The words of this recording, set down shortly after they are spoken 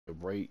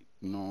break,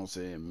 you know what I'm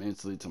saying,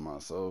 mentally to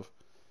myself.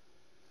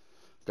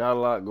 Got a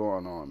lot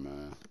going on,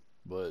 man.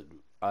 But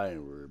I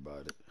ain't worried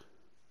about it.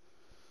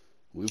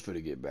 We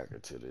finna get back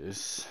into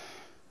this.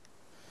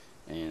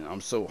 And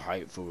I'm so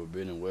hyped for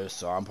Forbidden West,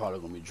 so I'm probably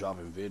gonna be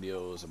dropping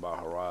videos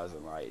about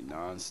Horizon like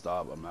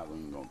non-stop. I'm not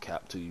gonna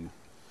cap to you.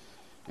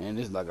 And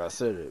it's like I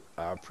said,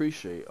 I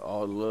appreciate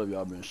all the love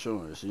y'all been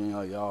showing. Seeing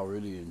how y'all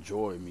really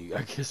enjoy me.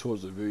 I guess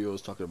most of the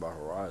videos talking about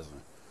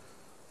Horizon.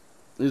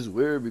 It's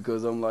weird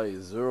because I'm like,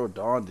 Zero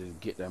Dawn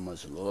didn't get that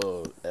much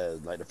love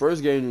as like the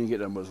first game didn't get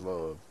that much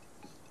love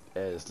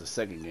as the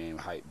second game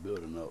hype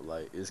building up.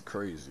 Like it's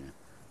crazy.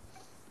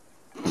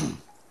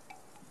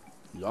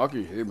 Y'all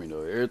can hear me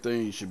though.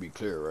 Everything should be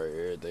clear,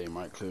 right? Everything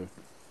might clear.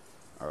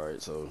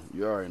 Alright, so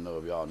you already know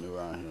if y'all new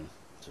around here.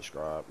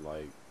 Subscribe,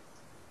 like,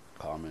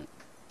 comment.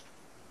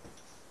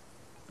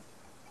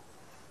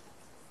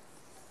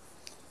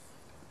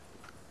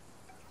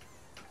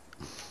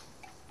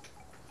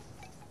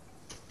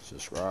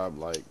 Subscribe,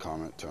 like,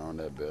 comment, turn on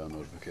that bell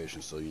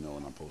notification so you know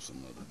when I post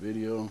another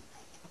video.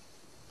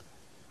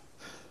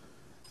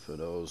 For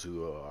those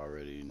who are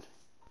already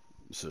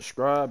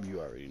subscribed, you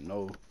already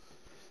know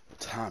what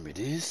time it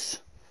is.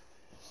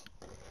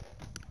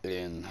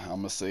 And I'm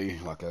gonna say,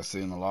 like I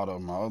said in a lot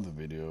of my other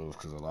videos,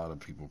 because a lot of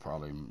people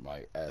probably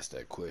like ask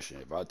that question.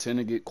 If I tend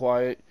to get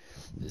quiet,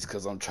 it's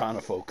because I'm trying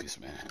to focus,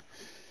 man.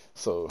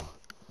 So,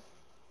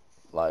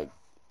 like,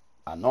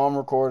 I know I'm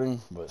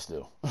recording, but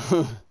still,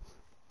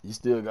 you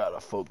still gotta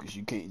focus.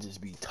 You can't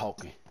just be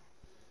talking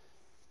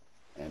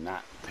and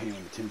not paying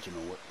attention to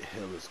what the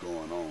hell is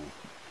going on.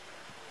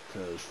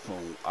 Cause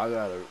I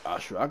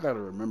gotta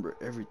remember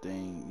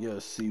everything. Yeah,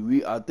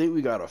 see, I think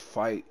we gotta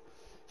fight.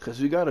 Cause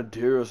we got a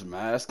Darius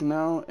mask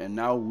now, and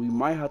now we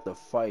might have to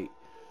fight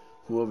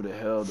whoever the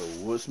hell the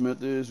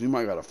Woodsmith is. We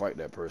might gotta fight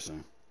that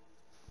person.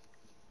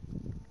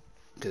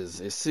 Cause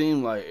it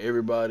seemed like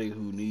everybody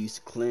who needs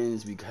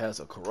cleanse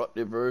has a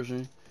corrupted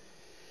version,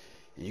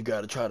 and you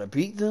gotta try to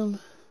beat them.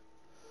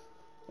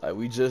 Like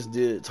we just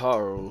did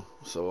Taro,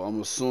 so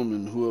I'm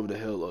assuming whoever the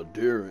hell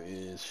Adira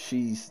is,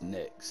 she's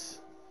next,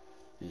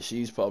 and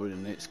she's probably the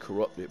next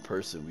corrupted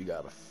person we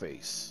gotta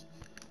face.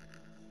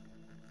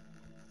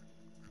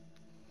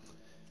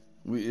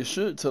 It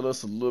should tell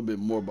us a little bit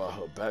more about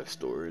her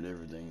backstory and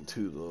everything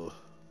too,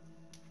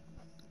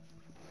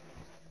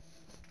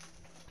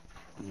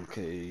 though.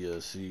 Okay, yeah.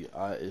 See,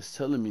 it's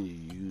telling me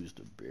to use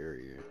the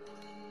barrier.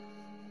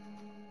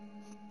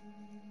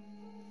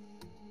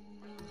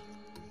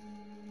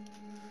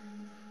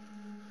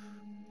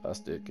 I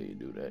still can't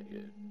do that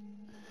yet.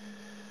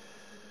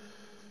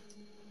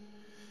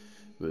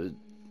 But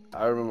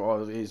I remember all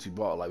the things we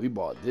bought. Like we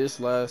bought this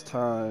last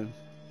time.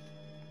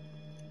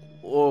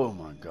 Oh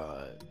my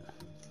god.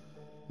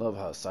 Love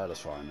how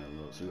satisfying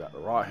that looks. We got the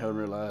rock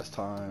helmet last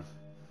time.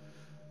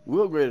 We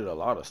upgraded a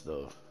lot of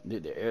stuff.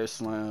 Did the air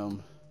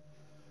slam.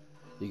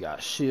 You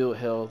got shield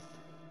health.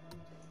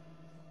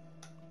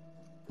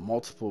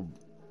 Multiple.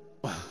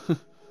 Oh,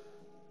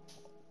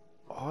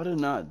 I did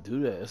not do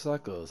that. It's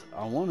like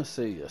I want to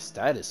say a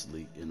status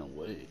leak in a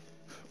way.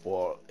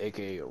 Or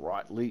aka a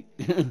rot leak.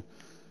 It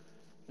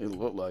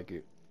looked like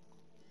it.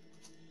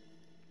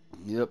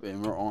 Yep,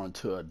 and we're on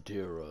to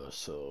Adira.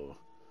 So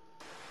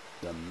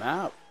the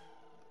map,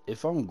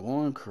 if I'm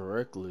going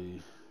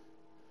correctly,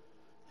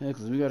 yeah,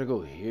 because we gotta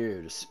go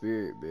here, the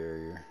spirit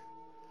barrier.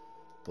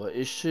 But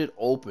it should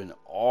open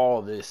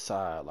all this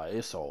side, like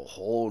it's a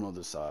whole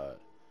nother side.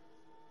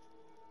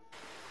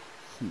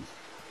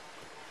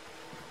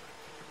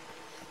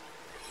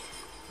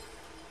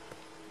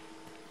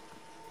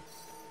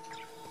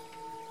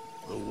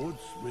 The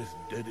Woodsmith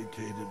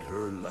dedicated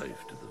her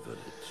life to the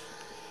village.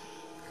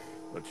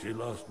 But she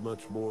lost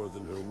much more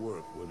than her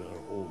work when our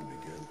home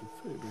began to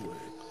fade away.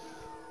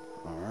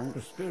 Alright.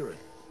 Her spirit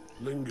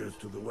lingers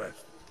to the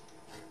west,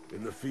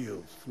 in the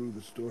fields through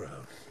the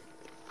storehouse.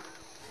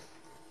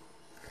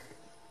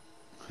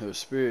 Her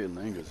spirit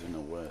lingers in the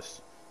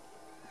west.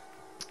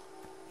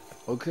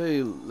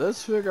 Okay,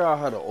 let's figure out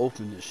how to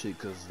open this shit,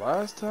 because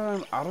last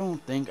time, I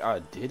don't think I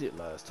did it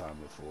last time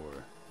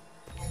before.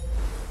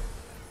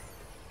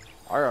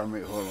 Hold on,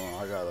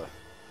 I gotta,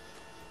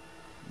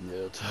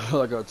 yeah,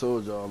 like I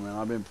told y'all, man,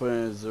 I've been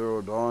playing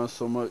Zero Dawn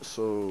so much,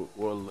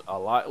 well, a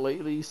lot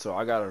lately, so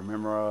I gotta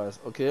memorize.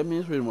 Okay, I mean,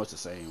 it's pretty much the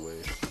same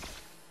way.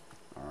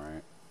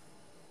 Alright.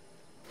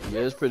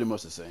 Yeah, it's pretty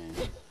much the same.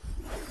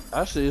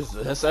 Actually,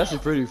 that's actually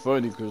pretty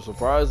funny, because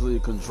surprisingly,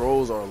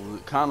 controls are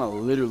kind of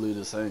literally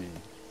the same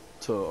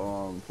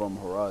to, from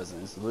Horizon.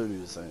 It's literally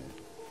the same.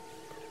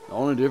 The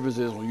only difference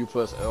is when you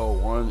press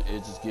L1, it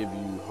just gives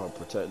you her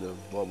protective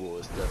bubble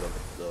instead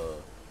of the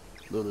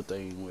little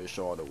thing where it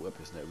shows all the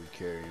weapons that we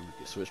carry and we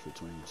can switch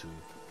between the two.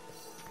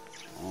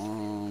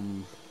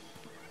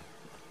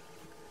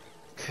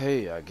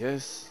 Okay, I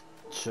guess,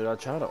 should I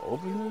try to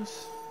open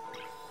this?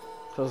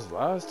 Cause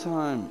last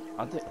time,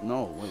 I think,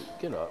 no, wait,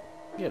 get up.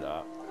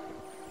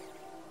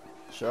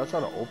 Should I try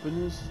to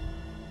open this?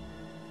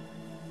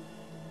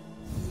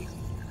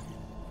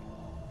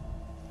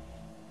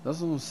 That's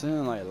what I'm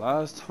saying, like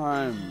last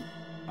time,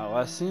 Oh,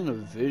 I seen a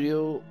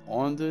video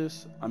on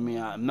this. I mean,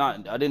 I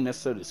didn't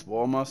necessarily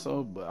spoil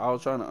myself, but I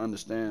was trying to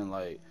understand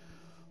like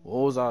what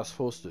was I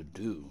supposed to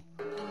do?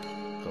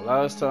 Cause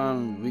last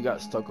time we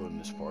got stuck on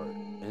this part,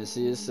 and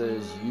see it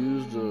says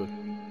use the,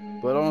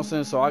 but I'm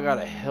saying so I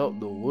gotta help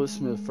the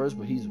Woodsmith first,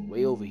 but he's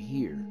way over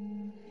here,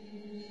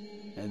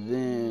 and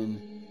then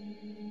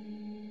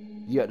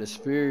you got the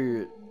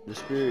spirit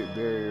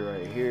barrier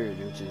right here,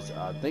 which is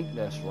I think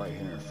that's right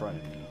here in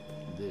front of me.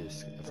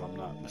 This, if I'm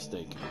not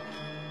mistaken.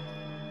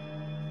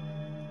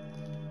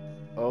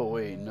 Oh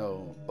wait,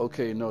 no.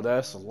 Okay, no,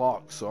 that's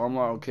locked. So I'm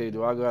like, okay,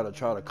 do I gotta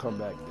try to come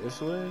back this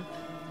way?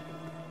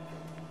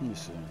 Let me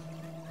see.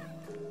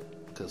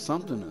 Cause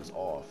something is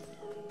off.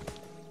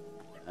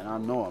 And I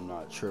know I'm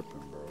not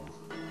tripping, bro.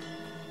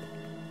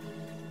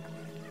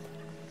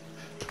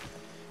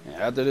 And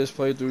after this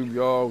playthrough,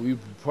 y'all, we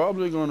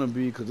probably gonna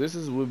be, cause this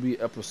would be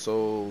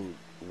episode,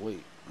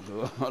 wait.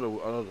 I'm trying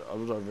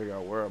to figure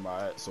out where am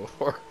I at so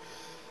far.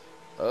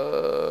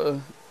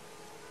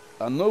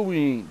 I know we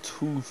ain't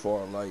too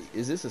far. Like,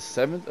 is this a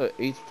 7th or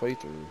 8th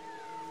playthrough?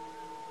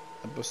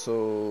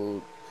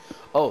 Episode.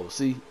 Oh,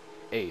 see,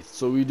 8th.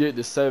 So we did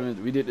the 7th.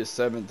 We did the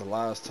 7th the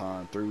last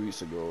time 3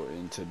 weeks ago,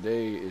 and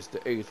today is the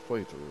 8th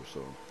playthrough.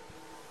 So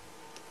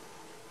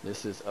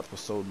this is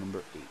episode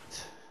number 8.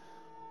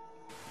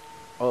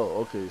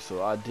 Oh, okay.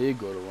 So I did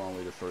go the wrong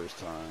way the first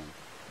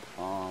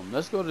time.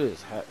 Let's go to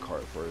this hat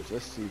cart first.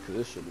 Let's see, cause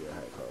this should be a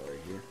hat cart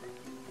right here.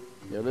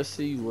 Yeah, let's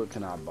see what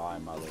can I buy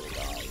my little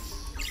guys.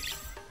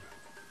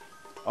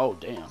 Oh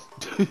damn,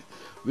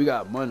 we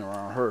got money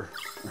around her.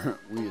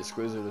 We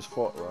exquisite as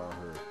fuck around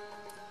her.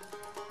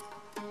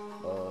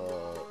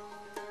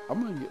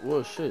 I'm gonna get,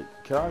 well shit,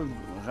 can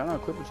I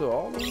equip it to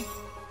all of them?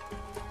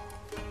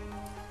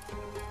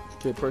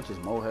 Can I purchase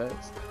more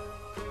hats?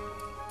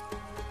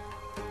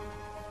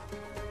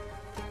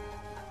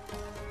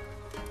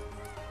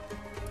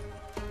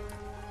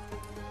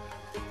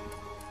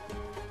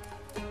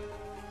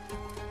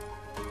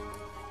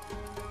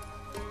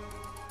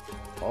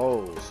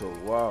 Oh, so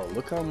wow,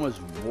 look how much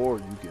more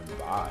you can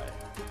buy.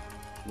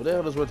 What the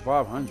hell is worth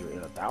 500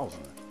 and 1,000?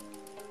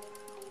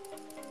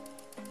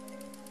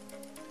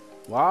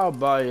 Well, I'll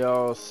buy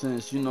y'all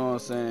since, you know what I'm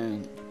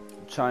saying,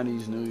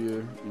 Chinese New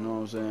Year, you know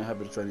what I'm saying,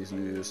 happy Chinese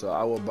New Year. So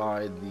I will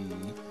buy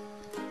the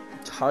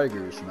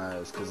Tiger's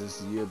mask because it's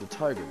the year of the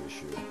tiger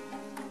this year.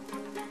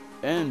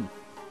 And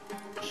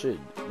shit,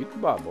 you can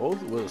buy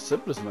both. Well, the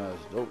simplest mask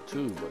dope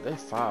too, but they're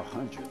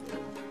 500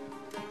 though.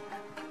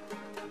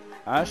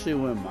 I actually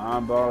wouldn't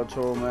mind buying a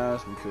Toro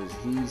mask because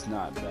he's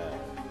not bad.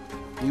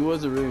 He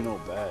wasn't really no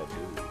bad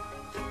dude.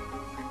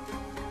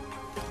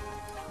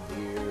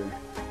 Deer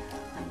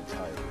and the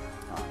tiger.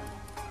 Alright.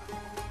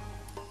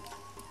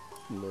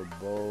 Little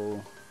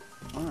bow.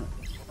 Alright.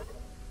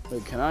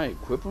 Wait, can I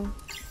equip him?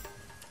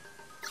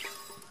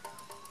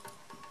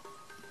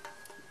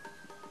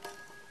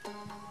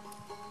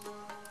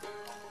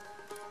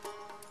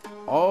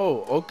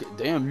 Oh, okay.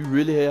 Damn, you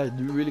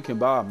really can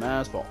buy a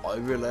mask for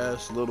every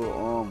last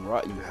little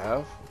rock you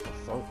have? What the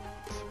fuck?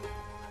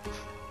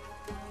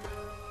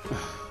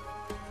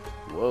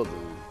 Well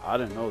then, I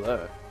didn't know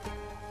that.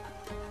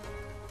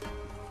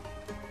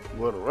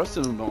 Well, the rest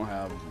of them don't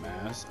have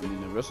masks. I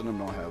mean, the rest of them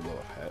don't have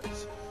little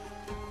hats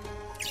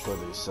for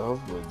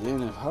themselves. But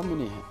then, how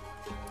many?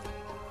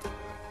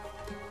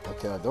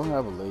 Okay, I don't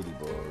have a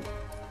ladybug.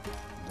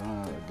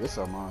 I guess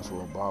I might as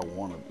well buy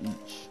one of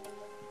each.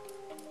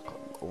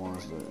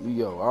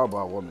 Yo, I'll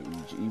buy one of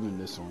each, even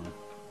this one.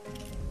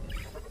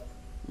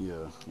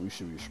 Yeah, we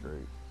should be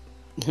straight.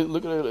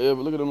 Look at that,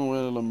 look at them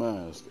wearing the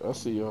mask. I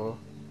see y'all.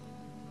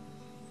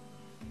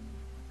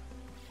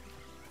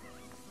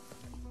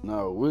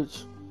 Now,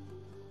 wait,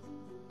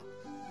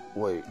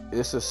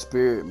 it's a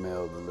spirit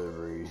mail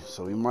delivery,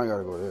 so we might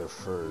gotta go there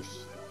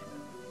first.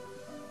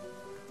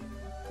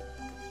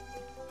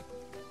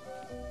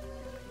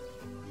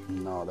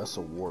 No, that's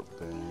a warp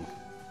thing.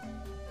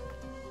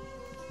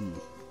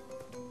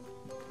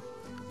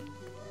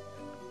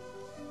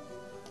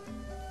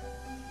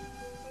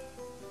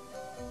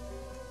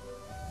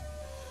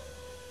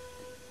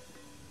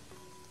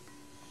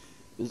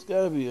 There's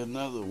gotta be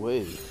another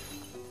way.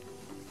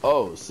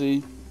 Oh,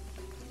 see?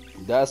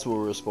 That's where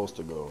we're supposed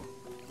to go.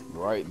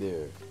 Right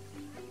there.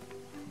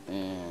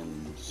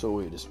 And so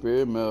wait, the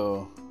spirit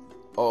mail.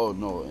 Oh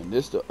no, and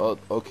this the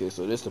okay,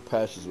 so this the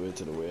passageway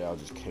to the way I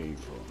just came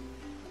from.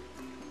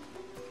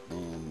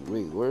 And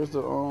wait, where's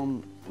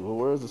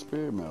the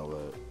spirit mail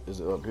at?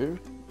 Is it up here?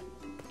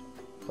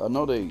 I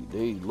know they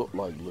look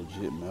like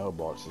legit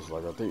mailboxes.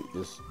 Like I think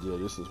this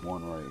is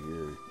one right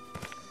here.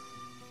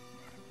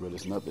 But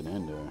there's nothing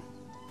in there.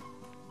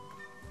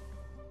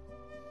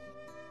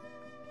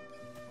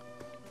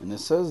 And it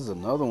says there's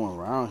another one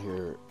around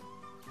here.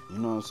 You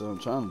know what I'm saying? I'm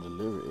trying to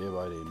deliver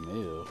everybody their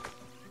mail.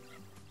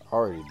 I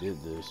already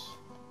did this.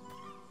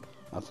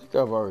 I think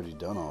I've already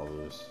done all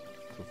this,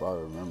 if I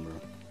remember.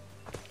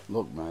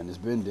 Look, man, it's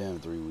been damn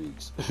 3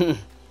 weeks.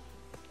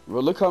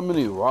 Well, look how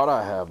many rod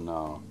I have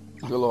now.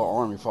 Look at a little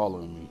army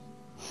following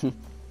me.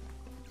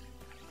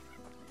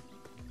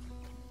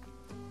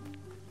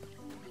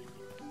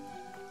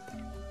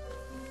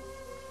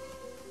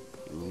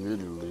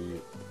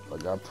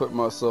 Like, I put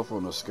myself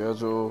on a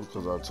schedule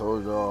because I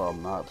told y'all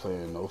I'm not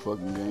playing no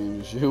fucking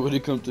games and shit when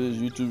it comes to this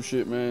YouTube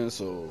shit, man.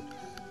 So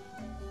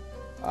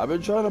I've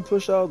been trying to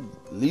push out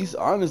at least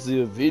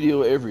honestly a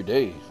video every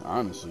day.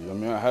 Honestly, I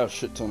mean, I have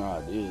shit ton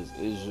of ideas.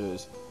 It's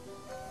just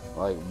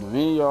like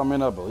many of y'all may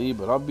not believe,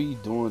 but I'll be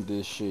doing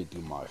this shit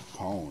through my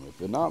phone.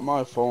 If it's not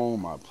my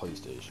phone, my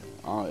PlayStation.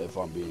 If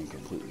I'm being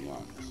completely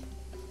honest,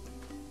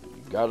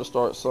 you gotta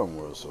start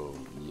somewhere. So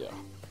yeah.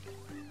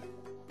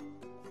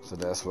 So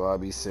that's why I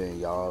be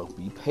saying, y'all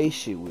be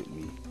patient with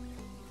me.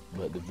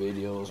 But the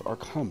videos are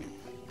coming.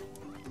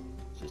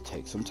 Just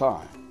take some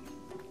time.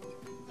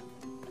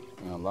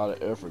 And a lot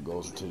of effort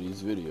goes into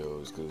these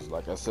videos because,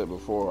 like I said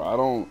before, I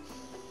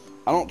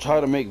don't try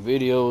to make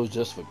videos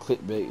just for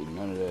clickbait and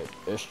none of that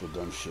extra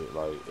dumb shit.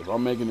 Like, if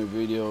I'm making a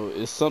video,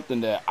 it's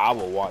something that I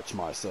will watch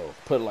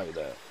myself. Put it like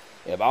that.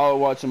 If I was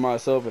watching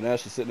myself and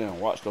actually sit there and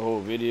watch the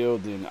whole video,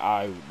 then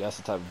that's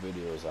the type of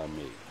videos I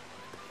make.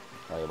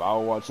 Like, if I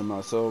was watching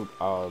myself,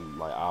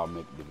 I'll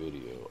make the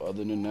video.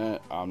 Other than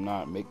that, I'm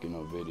not making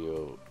a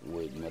video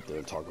with nothing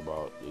to talk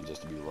about, and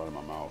just to be running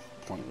my mouth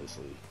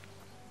pointlessly,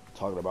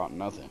 talking about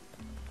nothing,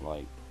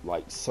 like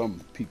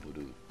some people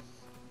do.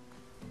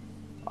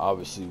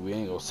 Obviously, we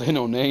ain't gonna say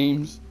no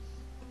names,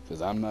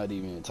 cause I'm not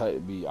even the type to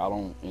be. I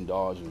don't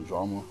indulge in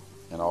drama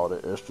and all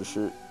that extra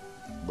shit.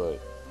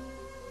 But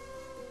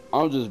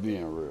I'm just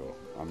being real.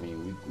 I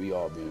mean, we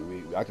all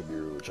being. I could be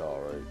real with y'all,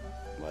 right?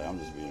 Like, I'm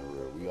just being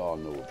real. We all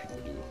know what people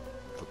do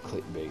for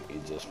clickbait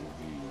and just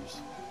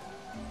reviews.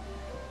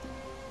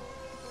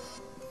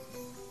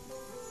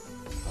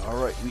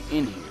 Alright, we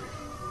in here.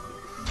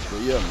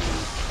 But yeah,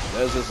 man.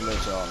 Let's just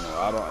let y'all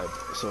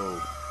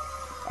know.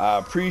 I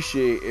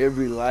appreciate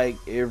every like,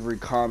 every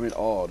comment,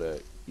 all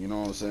that. You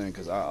know what I'm saying?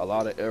 Because a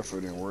lot of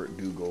effort and work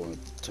do go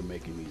into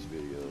making these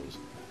videos.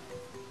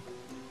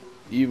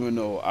 Even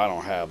though I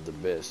don't have the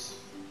best,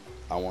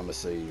 I want to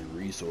say,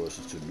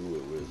 resources to do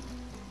it with.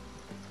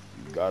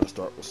 You gotta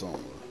start with somewhere.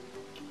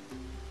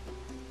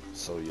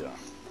 So yeah,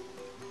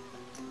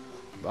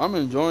 but I'm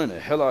enjoying the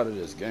hell out of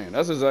this game.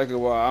 That's exactly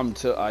why I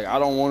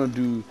don't want to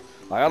do,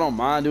 like, I don't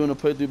mind doing a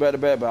playthrough back to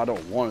back, but I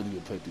don't want to do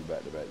a playthrough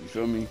back to back. You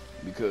feel me?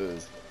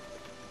 Because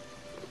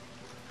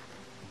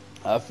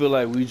I feel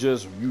like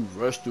you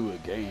rush through a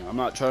game. I'm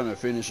not trying to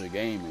finish a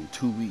game in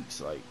 2 weeks.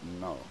 Like,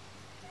 no.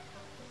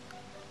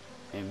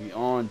 And be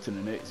on to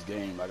the next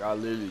game. Like, I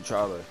literally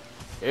try to.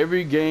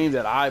 Every game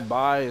that I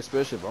buy,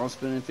 especially if I'm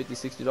spending $50,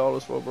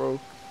 $60 for, bro,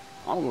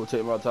 I'm gonna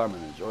take my time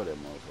and enjoy that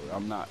motherfucker.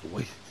 I'm not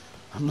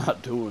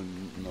doing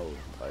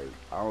like,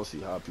 I don't see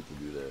how people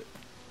do that.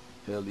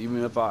 Hell,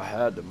 even if I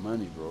had the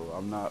money, bro,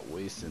 I'm not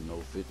wasting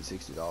no $50,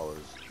 $60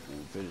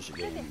 and finish a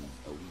game in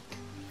a week.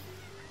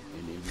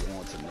 And then go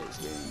on to the next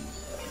game.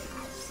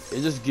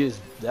 It just gets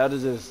it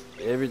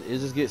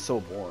just gets so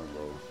boring,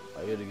 bro.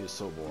 Like, it gets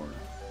so boring.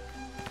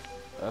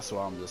 That's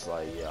why I'm just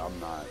like, yeah, I'm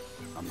not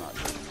doing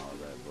all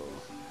that, bro.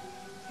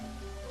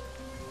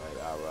 Like,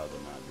 I'd rather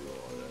not do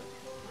all that.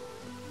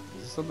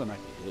 Is this something I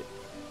can hit?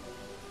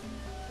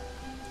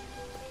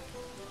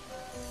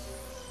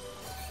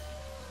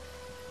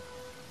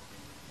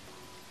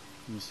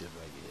 Let me see if I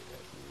can hit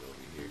that food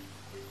over here.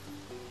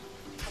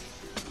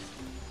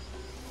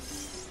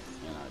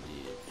 And I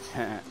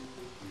did.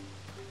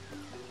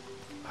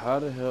 How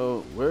the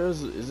hell?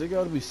 Is it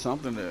gotta be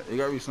something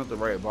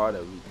right by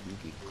that we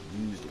can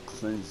use to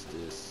cleanse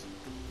this?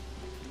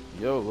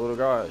 Yo, little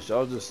guys,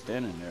 y'all just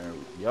standing there.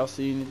 Y'all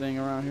see anything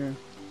around here?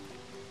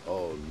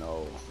 Oh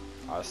no,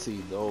 I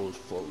see those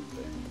floating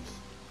things.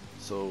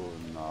 So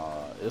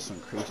nah, it's some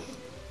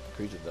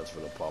creatures that's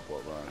for the pop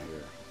up around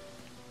here.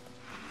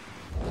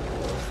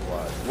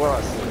 What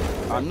I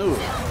said? I knew it.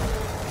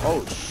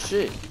 Oh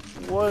shit!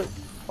 What?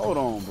 Hold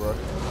on, bro.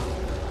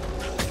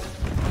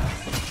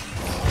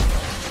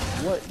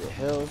 What the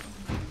hell?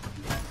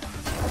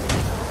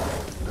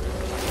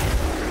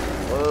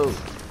 Whoa.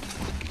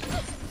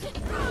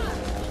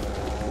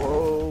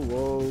 Whoa.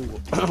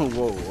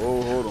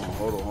 Whoa,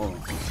 hold on.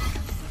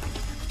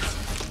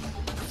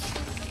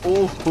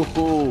 Oh,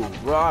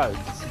 right.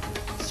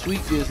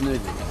 Sweep this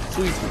nigga.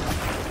 Sweep him.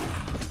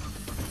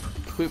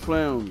 Quit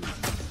playing with me.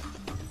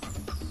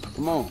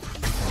 Come on.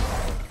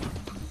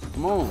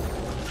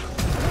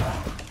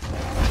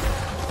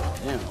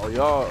 Damn,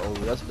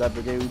 that's that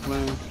brigade we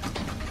playing?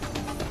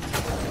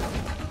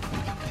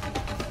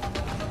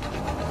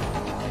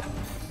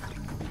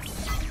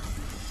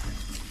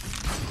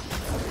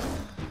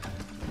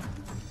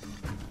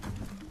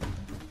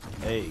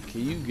 Hey,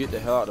 can you get the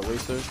hell out of the way,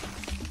 sir?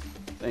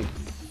 Thank you.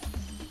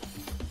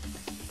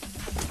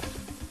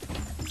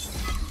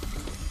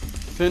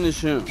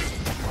 Finish him.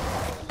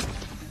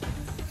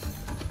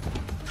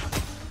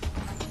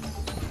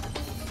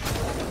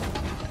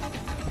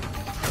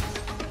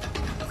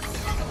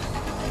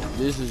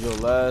 This is your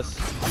last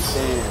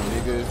stand,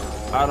 nigga.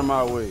 Out of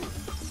my way.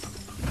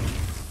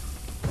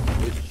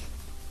 Bitch.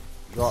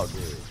 Drop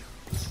dead.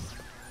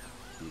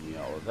 Give me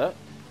all of that.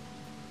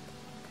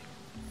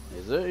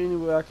 Is there any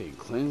way I can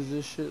cleanse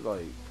this shit?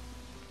 Like,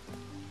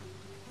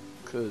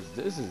 Cause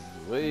this is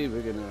way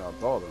bigger than I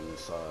thought on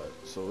this side.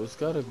 So it's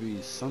gotta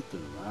be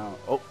something around.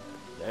 Oh,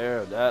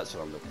 there, that's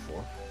what I'm looking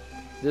for.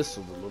 This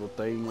is the little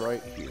thing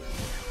right here.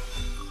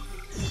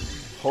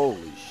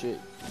 Holy shit.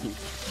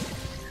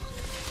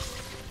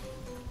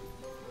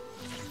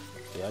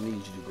 Yeah, I need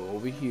you to go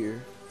over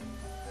here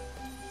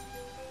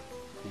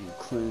and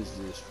cleanse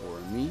this for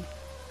me.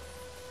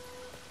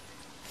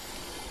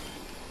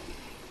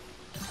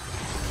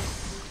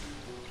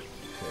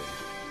 Okay.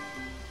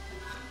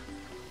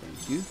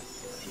 Thank you.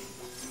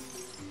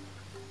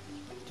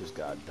 Just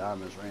got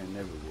diamonds raining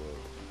everywhere.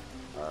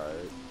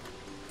 Alright.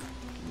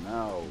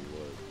 Now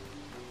what?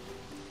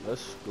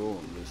 Let's go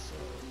on this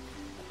side.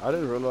 I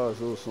didn't realize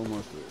there was so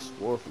much to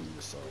explore from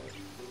this side.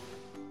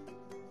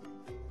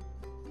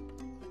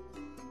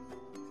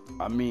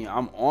 I mean,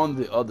 I'm on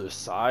the other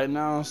side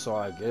now, so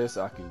I guess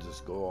I can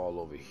just go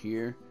all over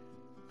here.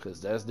 Cause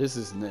this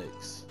is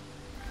next.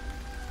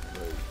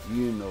 But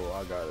you know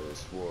I gotta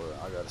explore.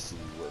 I gotta see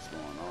what's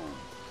going on.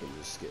 Can't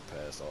just skip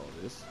past all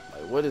this.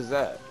 Like, what is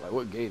that? Like,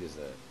 what gate is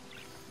that?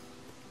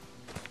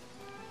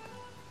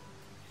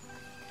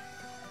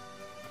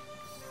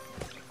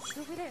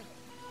 Over there.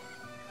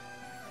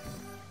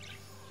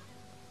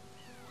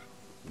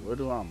 Where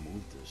do I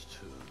move this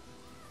to?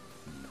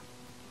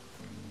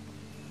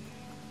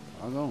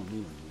 I'm gonna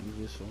need to move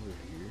this over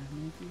here,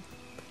 maybe?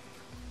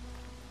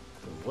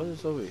 But what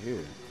is over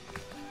here?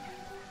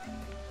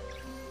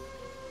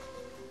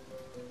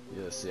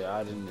 Yeah, see,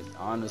 I didn't,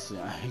 honestly,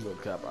 I ain't gonna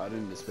cap, I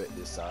didn't expect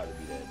this side to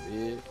be that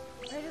big.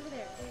 Right over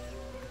there.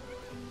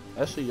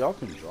 Actually, y'all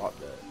can drop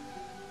that.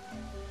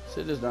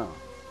 Sit this down.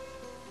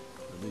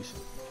 At least,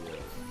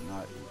 yeah,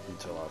 not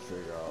until I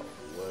figure out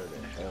where the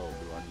hell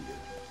do I need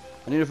it.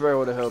 I need to figure out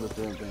where the hell this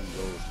damn thing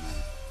goes,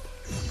 man.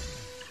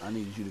 I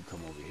need you to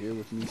come over here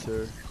with me,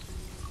 sir.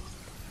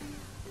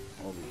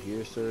 Over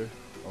here, sir.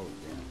 Oh,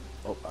 damn.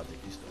 Oh, I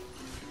think you stuck.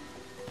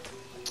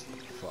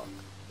 Fuck.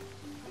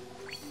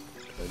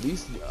 At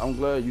least, I'm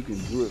glad you can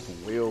do it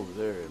from way over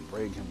there and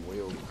bring him way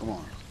over. Come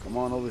on. Come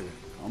on over here.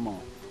 Come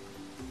on.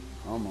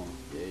 Come on.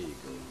 There you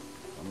go.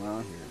 Come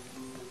around here.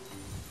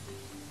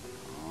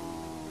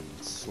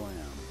 Slam.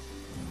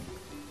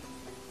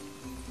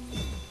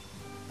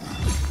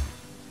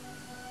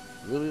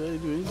 Really? They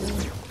didn't do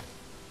anything?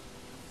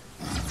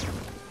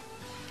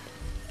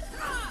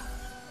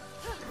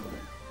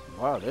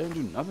 Wow, they didn't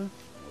do nothing?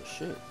 Oh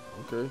shit.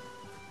 Okay.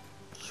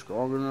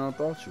 Stronger than I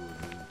thought you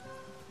would be.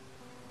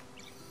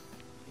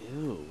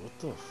 Ew, what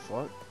the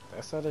fuck?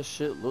 That's how that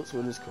shit looks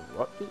when it's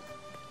corrupted?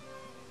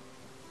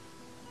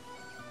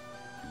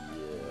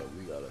 Yeah,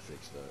 we gotta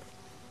fix that.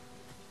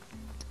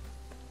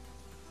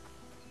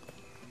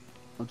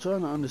 I'm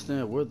trying to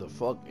understand where the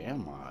fuck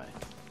am I?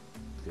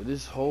 Cause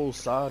this whole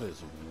side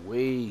is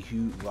way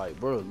huge. Like,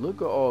 bro,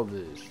 look at all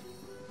this.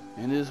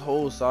 And this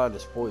whole side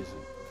is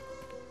poison.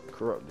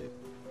 Corrupted.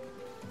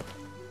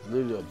 It's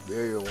literally a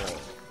barrier wall.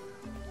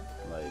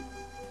 Like,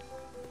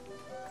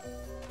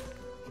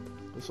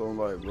 so I'm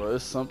like, bro,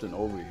 there's something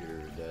over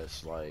here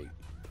that's like,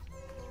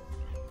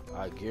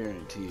 I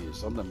guarantee it's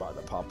something about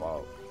to pop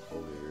out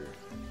over here.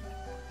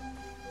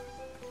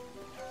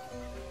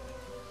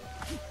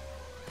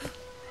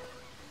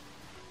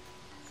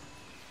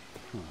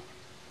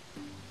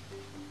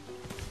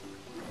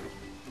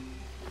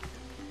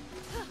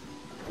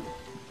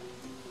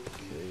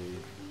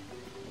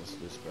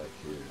 Back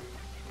here.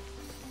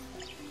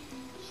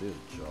 See a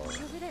jar.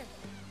 Over there.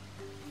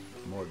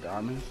 More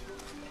diamonds?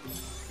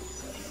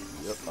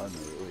 Yep, I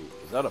know. Wait,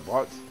 is that a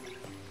box?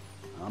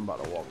 I'm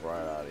about to walk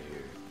right out of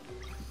here.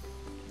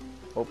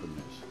 Open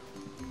this.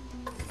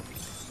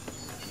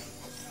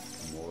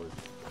 More.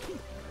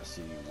 I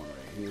see one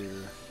right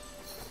here.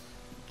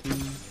 Two.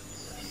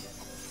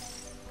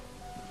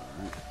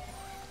 Alright.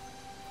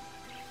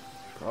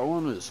 I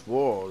want to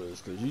explore all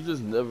this because you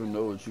just never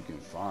know what you can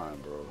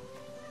find, bro.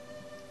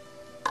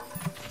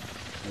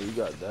 Hey, you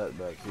got that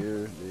back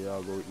here. Then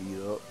y'all go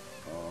eat up.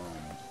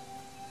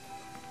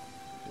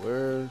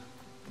 Where?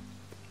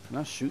 Can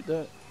I shoot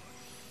that?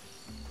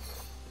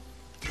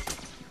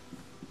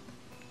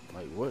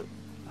 Like what?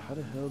 How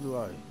the hell do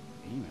I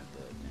aim at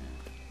that, man?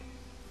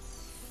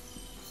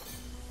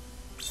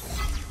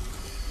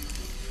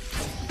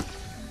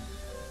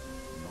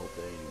 Nope,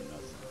 that ain't even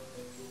nothing.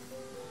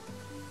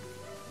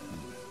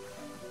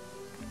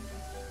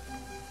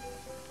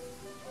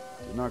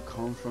 Didn't I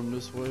come from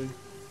this way?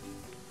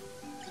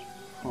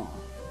 Huh.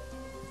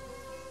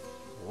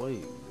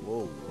 Wait,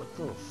 whoa, what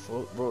the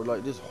fuck? Bro,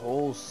 like this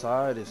whole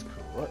side is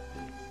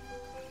corrupted.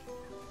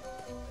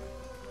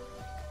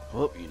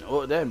 Well, you know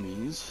what that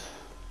means.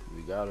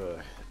 We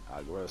gotta,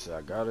 I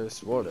gotta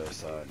explore that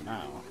side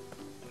now.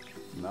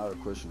 Now the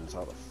question is,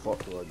 how the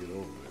fuck do I get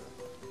over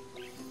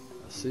there?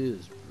 I see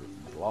it's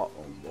blocked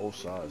on both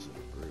sides of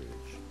the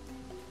bridge.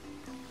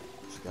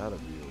 There's gotta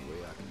be a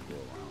way I can go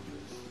around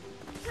this.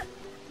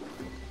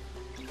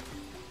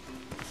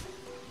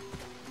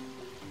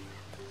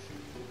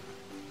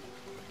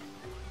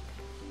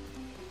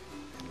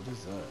 What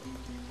is that?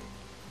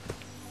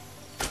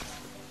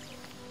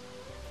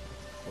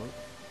 What?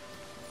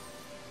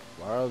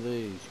 Why are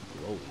they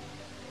glowing?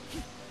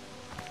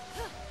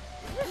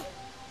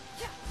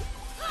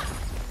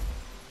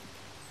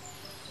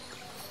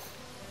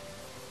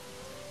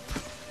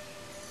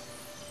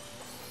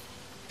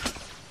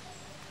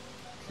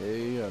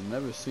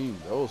 never seen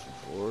those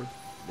before.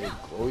 They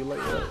glowy like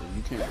that and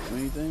you can't do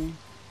anything?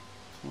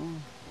 Oh,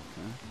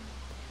 okay.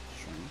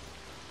 Strange.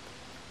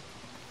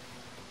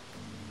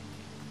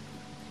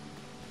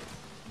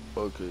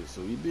 Okay,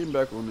 so we've been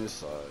back on this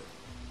side.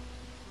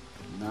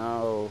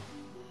 Now,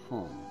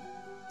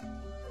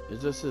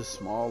 it's just this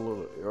small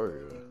little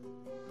area.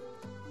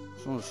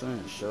 That's what I'm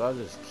saying. Should I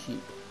just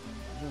keep?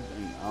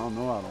 I don't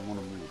know. I don't want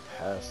to move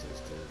past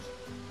this because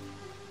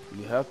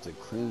you have to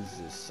cleanse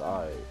this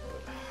side.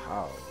 But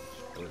how?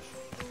 First.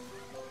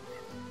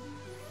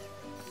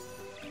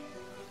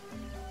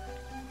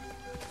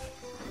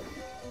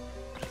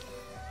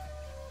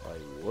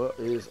 Like, what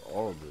is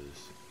all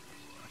this?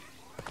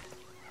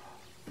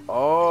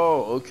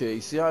 Oh, okay.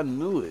 See, I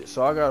knew it.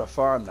 So I gotta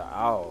find the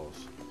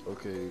owls.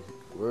 Okay,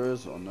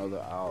 where's another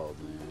owl,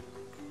 man?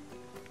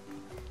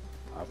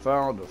 I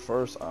found the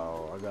first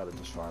owl. I gotta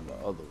just find the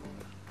other one.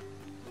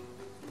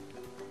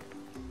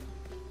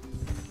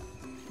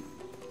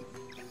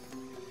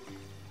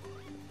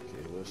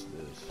 Okay, what's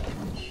this?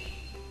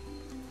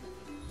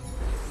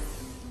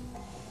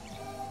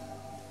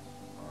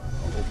 Alright,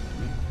 I'll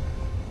open it.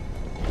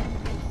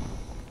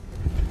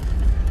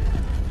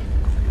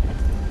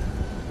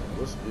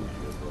 What's in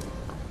here, bro?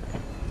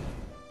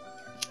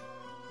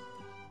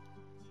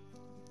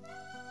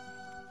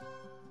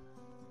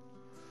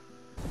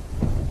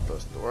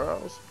 Plus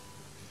storehouse?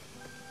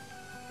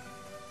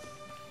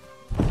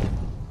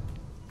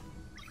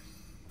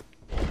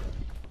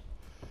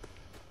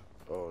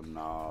 Oh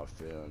nah,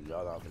 fam.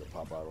 Y'all not gonna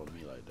pop out on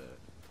me like that.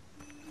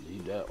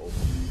 Leave that open.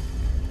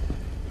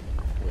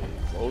 Wait,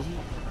 frozen?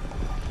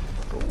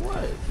 For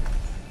what?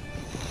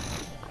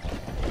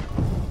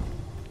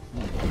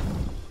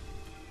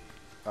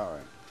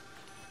 Alright.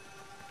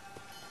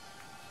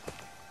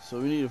 So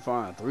we need to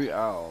find 3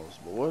 owls,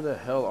 but where the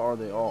hell are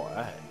they all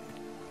at?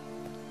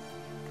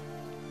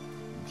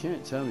 You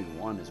can't tell me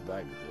one is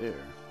back there.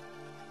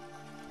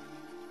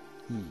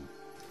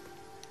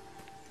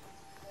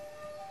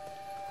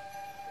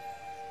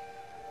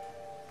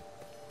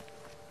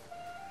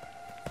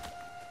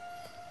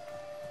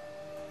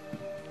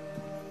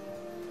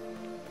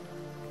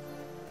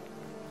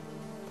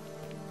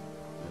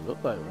 It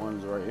looked like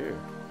one's right here.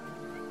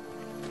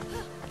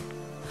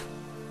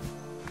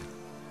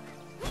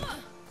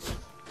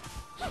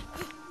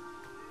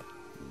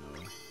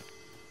 No.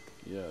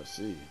 Yeah, I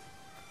see.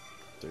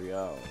 3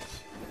 owls.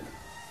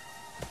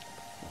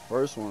 The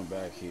first one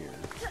back here.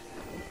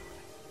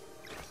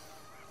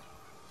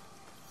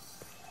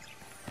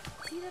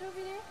 See that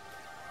over there?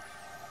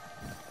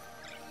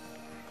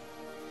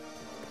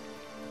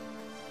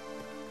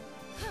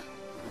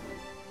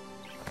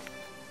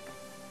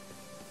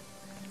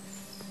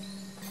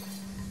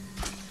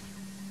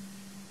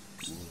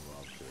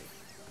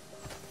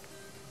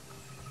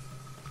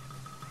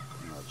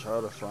 Try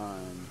to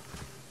find.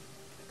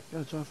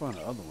 Gotta try to find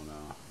the other one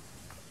now.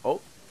 Oh,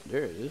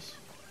 there it is.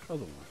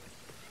 Other one.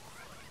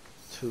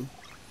 2.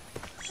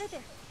 Right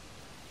there.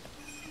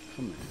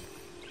 Come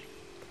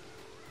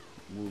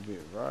in. Move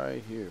it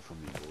right here for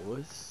me,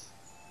 boys.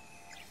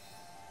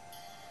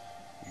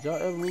 Did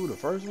y'all ever move the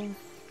first one?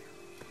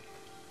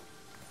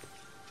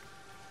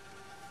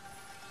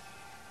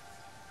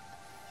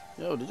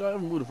 Yo, did y'all ever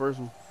move the first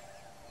one?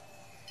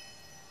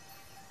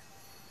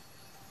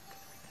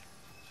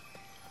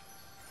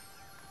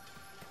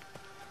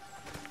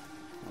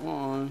 Come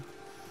on.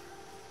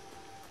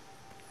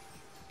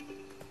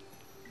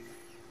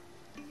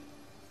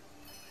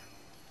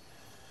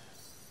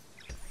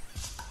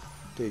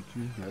 Thank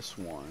you. That's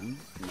one.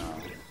 Now,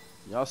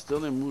 y'all still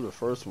didn't move the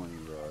first one,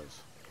 you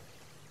guys.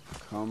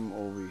 Come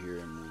over here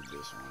and move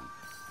this one.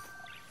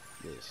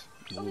 This.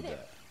 Move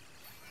that.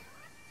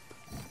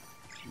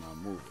 Now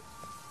move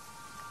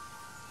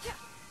it.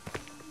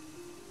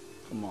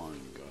 Come on,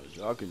 you guys.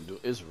 Y'all can do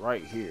it. It's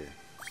right here.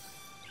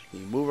 Can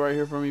you move right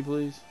here for me,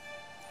 please?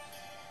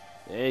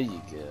 There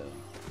you go.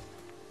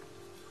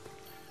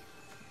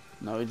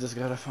 Now we just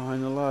gotta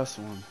find the last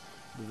one.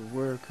 But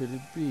where could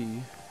it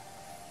be?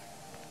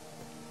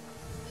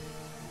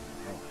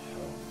 Oh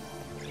hell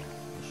no, bro.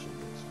 This shit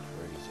looks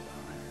crazy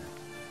down here.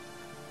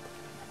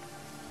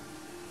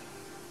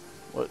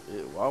 What?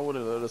 Why would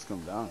it let us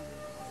come down here?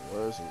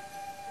 What is it?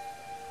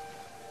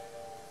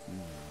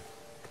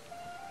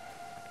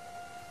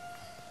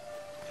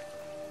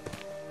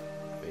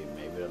 Wait,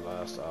 maybe the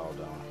last owl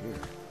down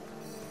here.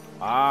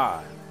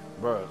 Ah!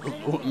 Bro,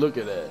 look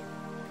at that.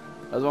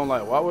 That's what I'm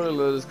like, why would it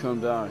let us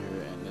come down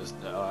here and this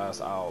last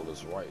owl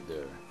is right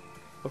there?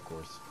 Of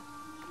course.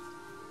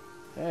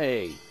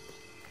 Hey.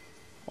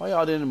 Why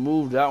y'all didn't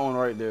move that one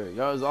right there?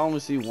 Y'all only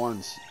see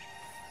one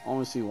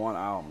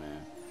owl,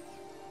 man.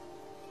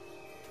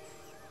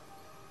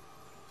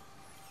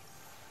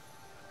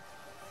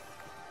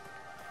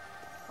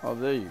 Oh,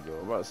 there you go.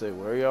 I'm about to say,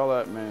 where y'all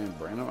at, man?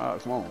 Bring them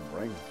out. Come on,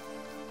 bring them.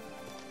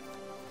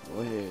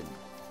 Go ahead.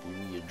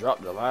 You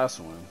dropped the last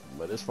one,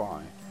 but it's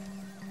fine.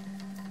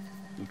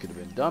 You could have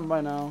been done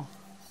by now.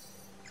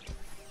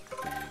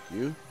 Thank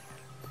you.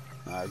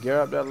 Now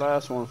grab that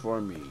last one for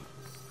me.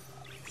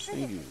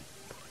 Thank you.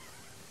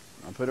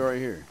 I'll put it right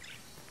here.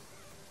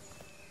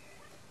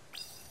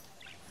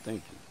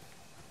 Thank you.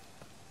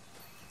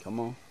 Come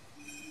on.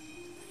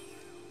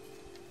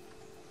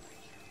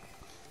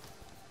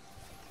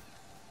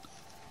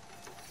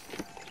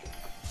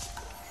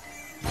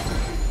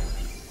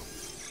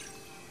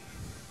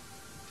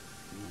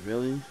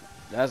 Really?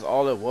 That's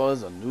all it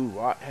was? A new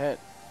rock hat?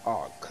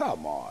 Oh,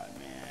 come on,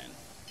 man.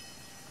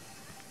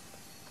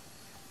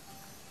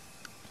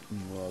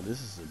 Well,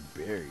 this is a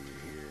barrier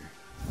here.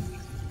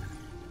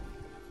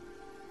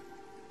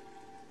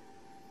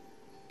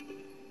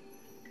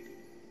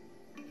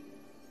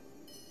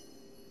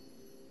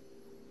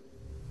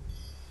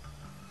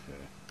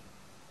 Okay.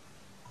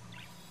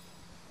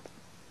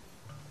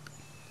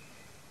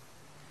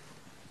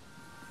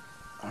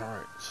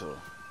 Alright, so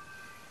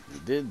we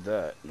did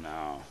that.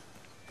 Now,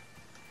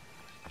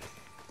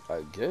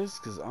 I guess,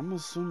 because I'm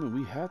assuming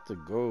we have to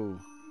go.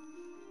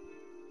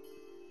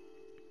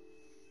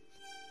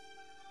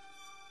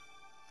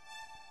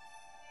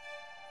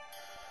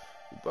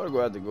 We probably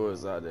gonna have to go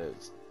inside that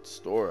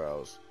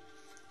storehouse.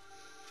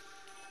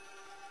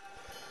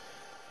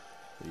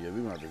 Yeah, we're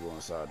gonna have to go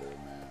inside there,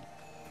 man.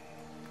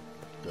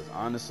 Because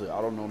honestly,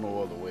 I don't know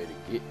no other way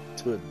to get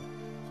to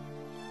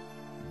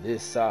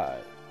this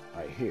side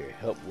right here.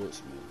 Help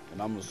Woodsmith.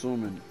 And I'm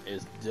assuming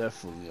it's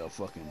definitely a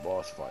fucking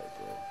boss fight,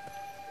 bro.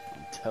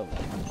 I'm telling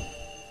you.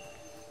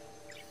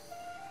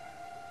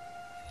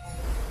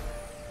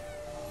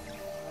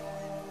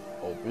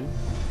 Open.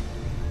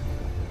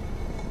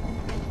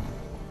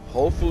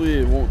 Hopefully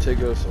it won't take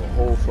us a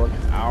whole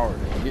fucking hour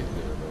to get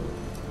there, though.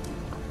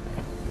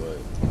 But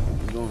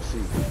we're gonna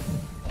see.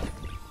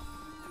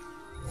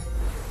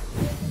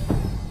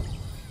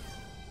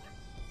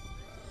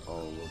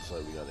 Oh, looks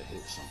like we gotta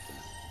hit something.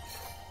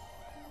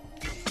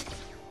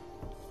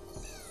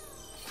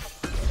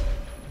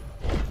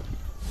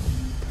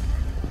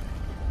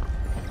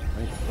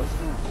 Hey, what's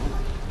going on?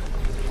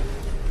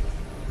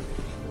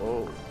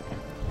 Whoa.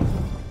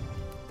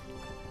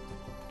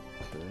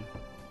 Okay.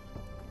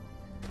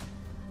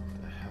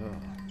 What the hell?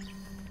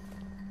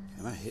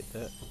 Can I hit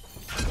that?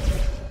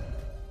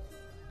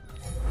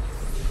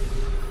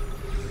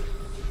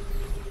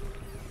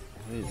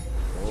 Wait,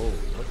 whoa,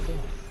 what the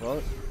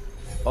fuck?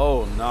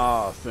 Oh,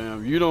 nah,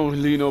 fam. You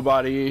don't leave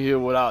nobody in here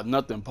without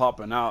nothing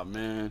popping out,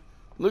 man.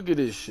 Look at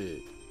this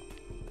shit.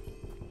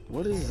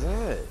 What is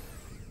that?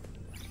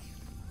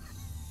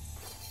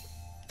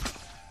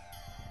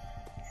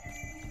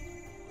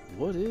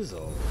 What is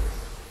all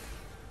this?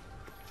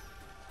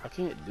 I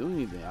can't do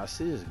anything. I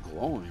see it's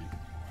glowing.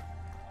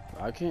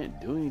 I can't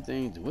do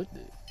anything with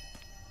it.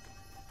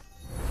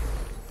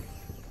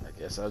 I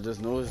guess I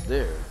just know it's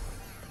there.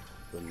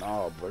 But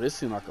nah, bro, this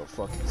seems like a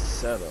fucking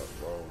setup,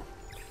 bro.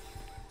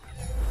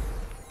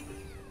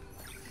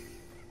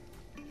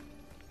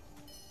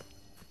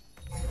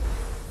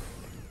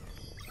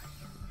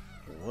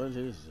 What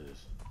is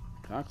this?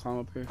 Can I climb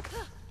up here?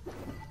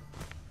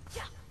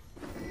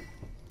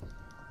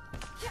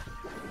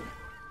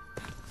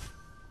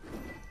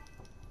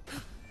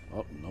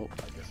 Oh, nope,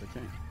 I guess I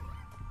can.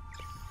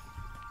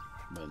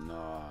 But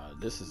nah,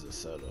 this is a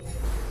setup.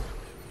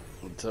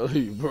 I'm telling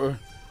you, bro.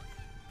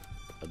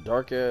 A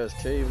dark ass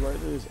cave like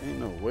this? Ain't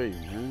no way,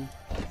 man.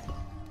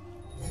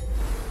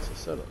 It's a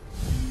setup.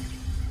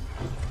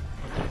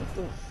 What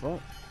the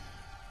fuck?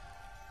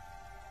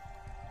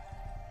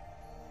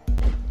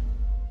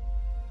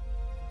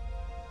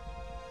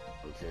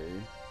 Okay.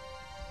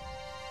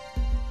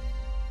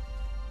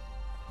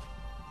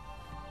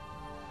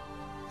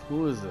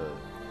 Who is that?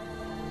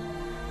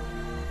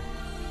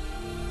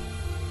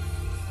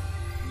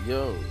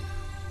 Yo.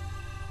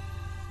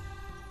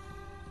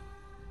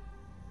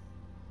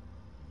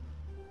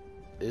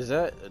 Is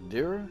that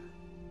Adira?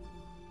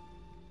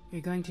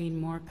 You're going to need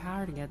more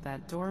power to get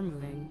that door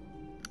moving.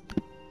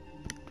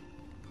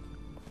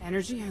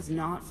 Energy has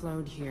not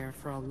flowed here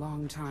for a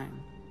long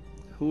time.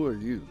 Who are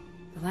you?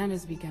 The land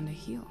has begun to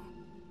heal.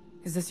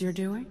 Is this your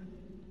doing?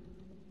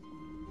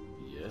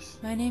 Yes.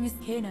 My name is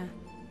Kena.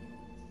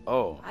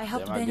 Oh, I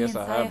helped damn, I guess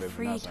I have Benya been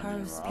free pronouncing her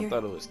name Taro's wrong. I spirit.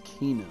 thought it was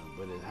Kina,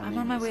 but her I'm name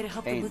on my is way to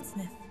help Kana. the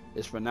Woodsmith.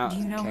 It's pronounced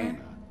Do you know her? Kana.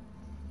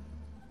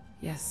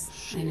 Yes,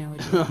 Shit. I know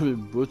it. I've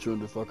been butchering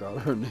the fuck out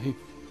of her name.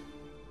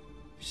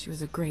 She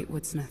was a great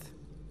woodsmith.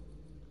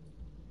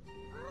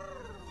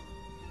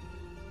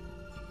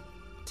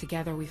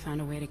 Together we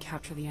found a way to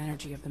capture the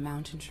energy of the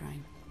mountain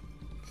shrine.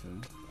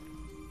 Okay.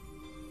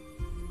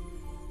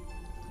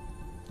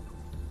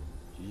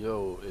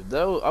 Yo, if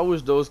that was, I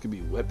wish those could be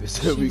weapons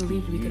that She we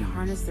believed could we could use.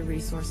 harness the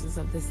resources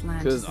of this land.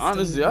 Because to sustain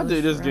honestly, the I think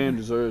village this forever. game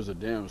deserves a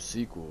damn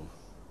sequel.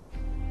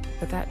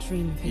 But that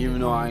dream faded Even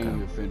though I long ain't ago.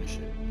 even finish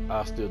it,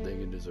 I still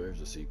think it deserves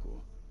a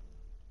sequel.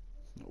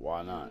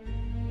 Why not?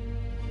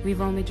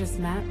 We've only just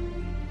met,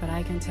 but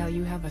I can tell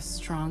you have a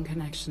strong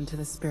connection to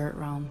the spirit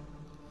realm.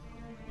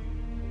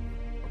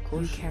 Of You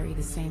course. carry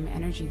the same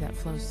energy that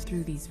flows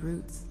through these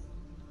roots.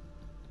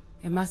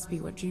 It must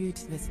be what drew you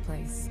to this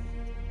place.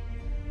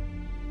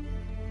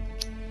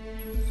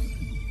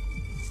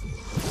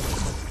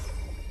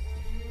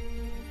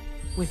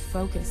 With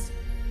focus,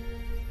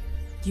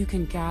 you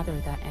can gather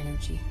that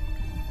energy.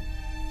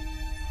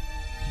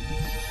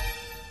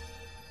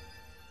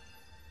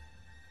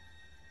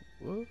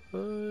 What?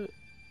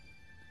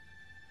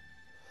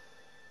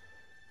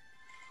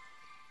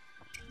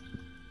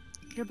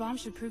 Your bomb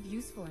should prove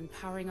useful in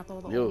powering up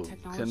all the Yo, old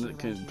technology around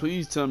can here.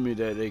 please tell me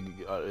that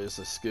it's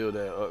a skill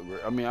that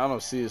upgrade? I mean, I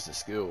don't see it's a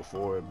skill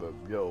for it, but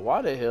yo,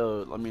 why the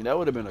hell? I mean, that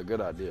would have been a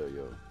good idea,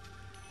 yo.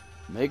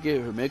 Make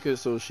it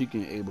so she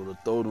can able to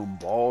throw them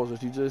balls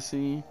that you just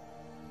seen,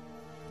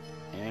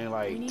 and We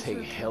like need to take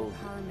repair hell. the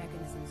power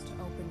mechanisms to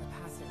open the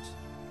passage.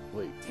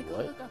 Wait, Take a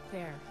what? look up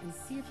there and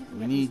see if you can We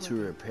get need these to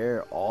working.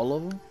 repair all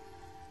of them?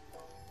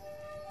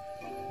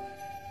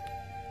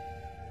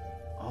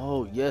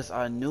 Oh, yes,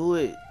 I knew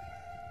it.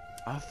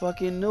 I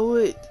fucking knew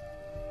it.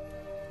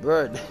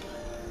 Bruh,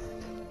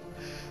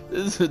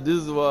 this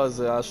is why I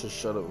said I should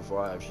shut up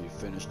before I actually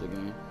finish the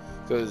game.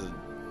 Because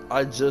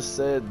I just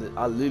said that,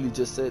 I literally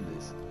just said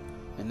this.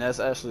 And that's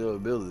actually an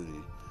ability.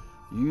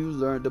 You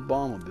learned the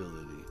bomb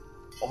ability.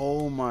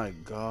 Oh my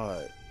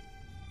god.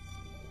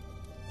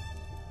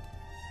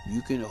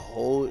 You can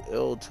hold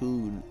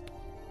L2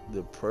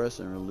 to press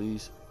and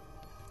release.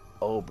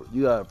 Oh,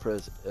 you gotta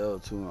press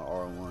L2 and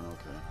R1,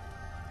 okay.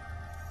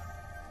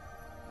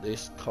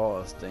 This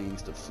cause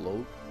things to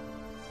float.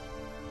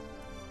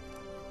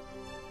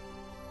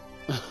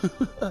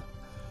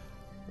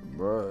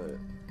 Bruh,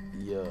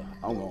 yeah,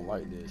 I'm gonna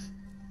like this.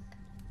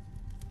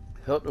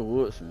 Help the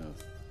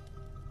Woodsmith.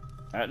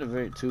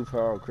 Activate 2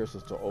 power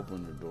crystals to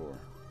open the door.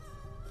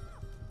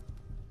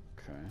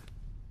 Okay.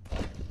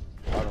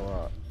 How do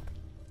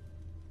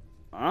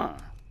I?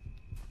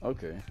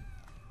 Okay.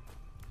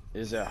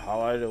 Is that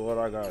highlighted what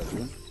I gotta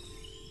do?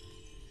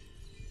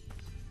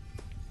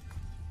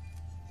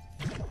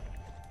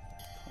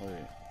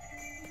 Wait.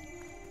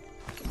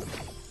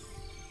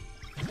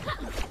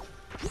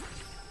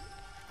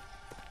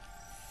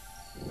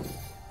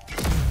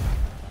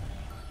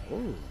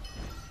 Oh.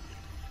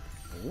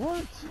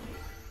 What?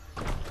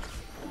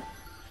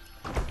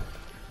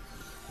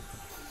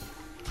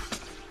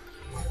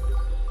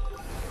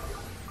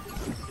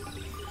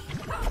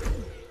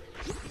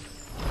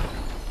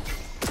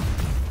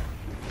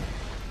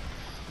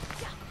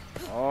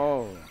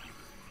 Oh.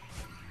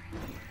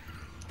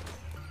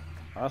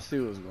 I see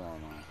what's going on.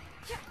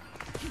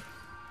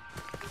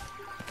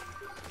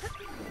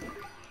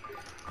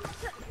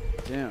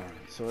 Damn,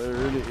 so it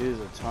really is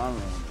a timer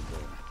on the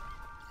door.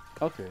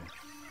 Okay,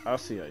 I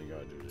see how you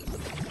gotta do this.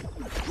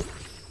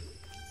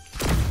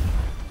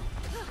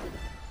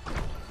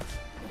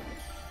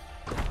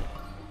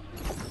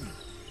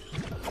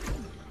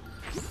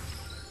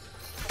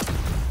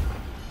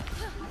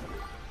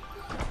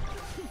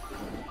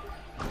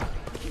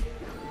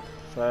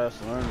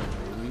 Fast learner,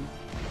 baby.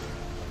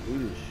 Do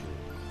this shit.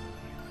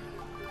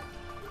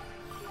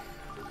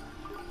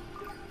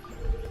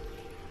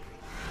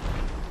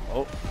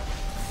 Oh.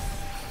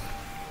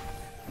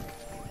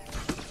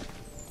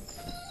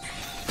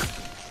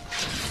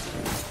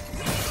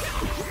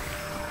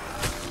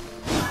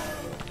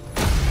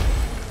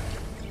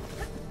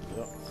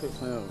 Yep, quit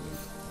playing with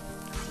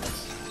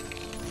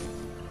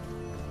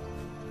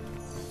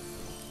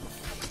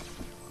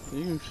me.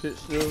 You can sit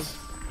still.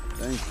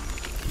 Thank you.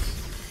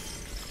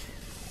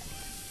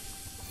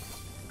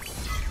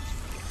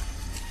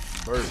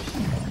 Burst.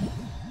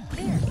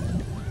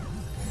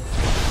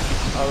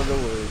 Out of the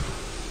way.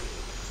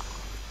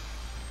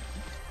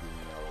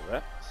 Know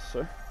that,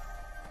 sir.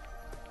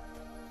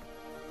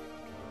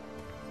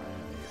 I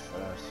am a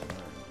fast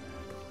learner.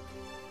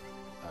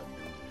 I do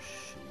this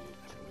shit.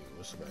 Wait,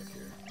 what's back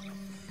here?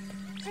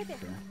 Right there.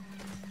 Okay.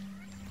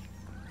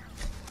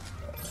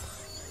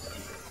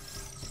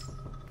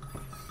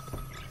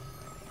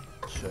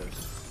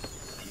 Chest.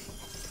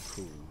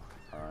 Cool.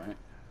 Alright.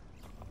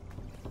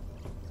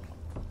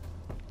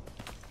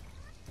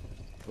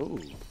 Ooh.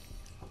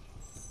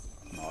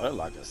 No, that's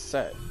like a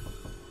set.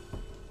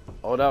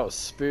 Oh, that was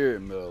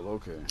spirit meal.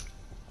 Okay.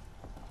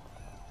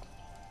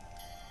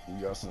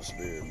 You got some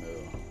spirit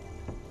meal.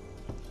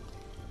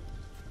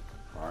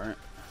 Alright.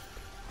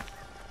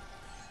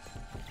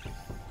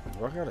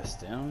 Do I gotta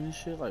stand on this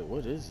shit? Like,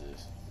 what is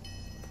this?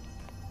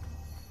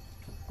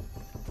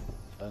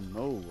 I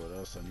know what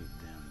else I need to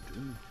damn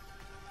do.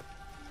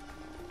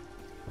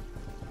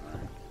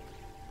 Alright.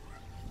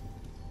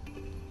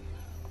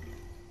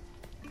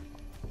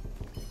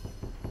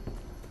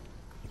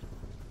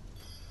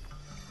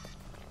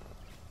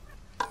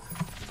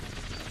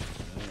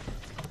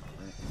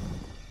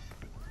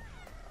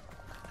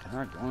 Can I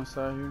go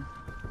inside here?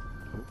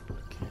 Nope, I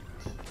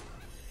can't.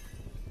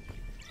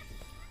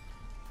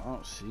 I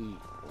don't see.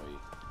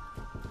 Wait.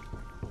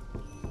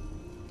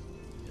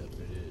 Yep,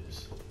 it is.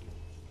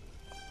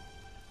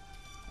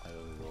 I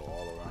gotta go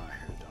all around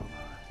here, don't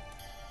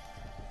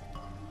I?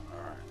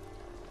 Alright.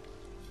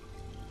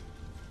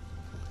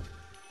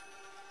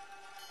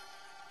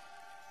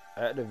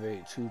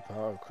 Activate 2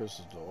 power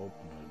crystals to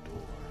open the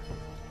door.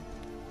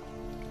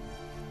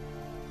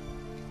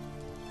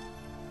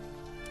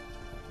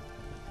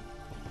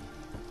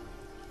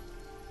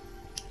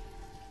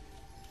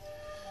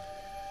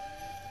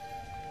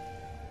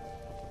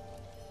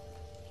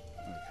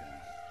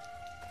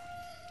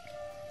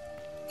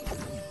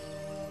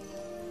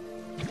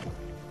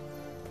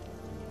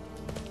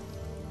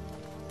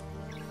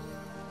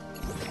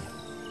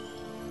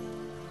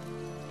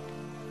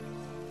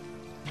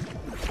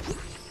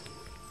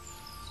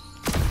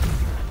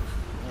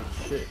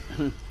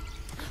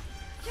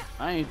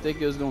 I ain't think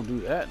it was gonna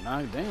do that.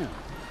 Nah, damn.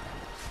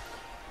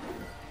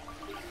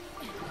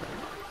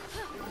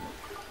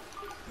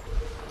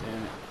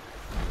 Damn it.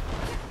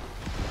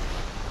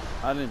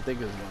 I didn't think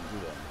it was gonna do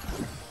that.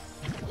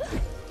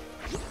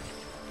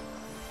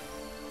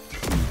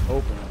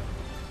 Open up.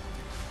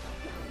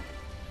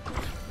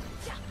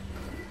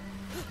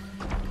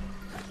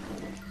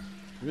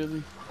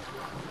 Really?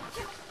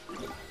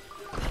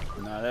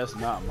 Nah, that's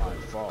not my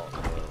fault,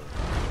 bro.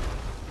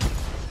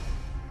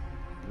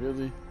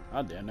 Really?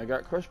 I damn near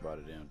got crushed by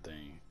the damn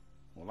thing.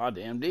 Well, I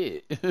damn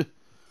did.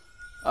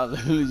 I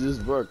literally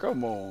just, bro,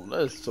 come on.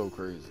 That's so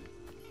crazy.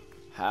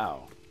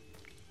 How?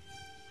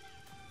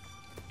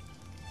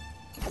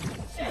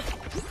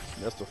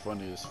 That's the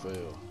funniest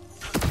fail.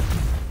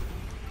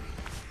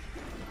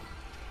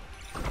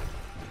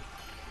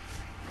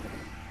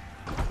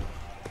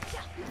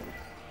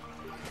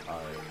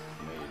 Alright,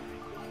 made it.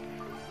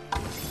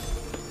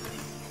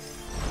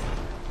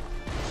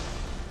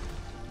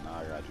 Now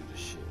I gotta do this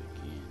shit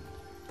again.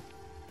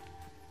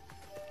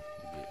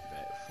 Get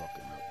back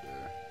fucking up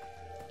there.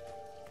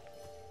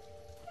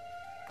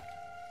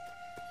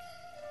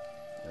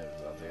 I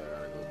think I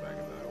gotta go back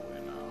that way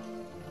now.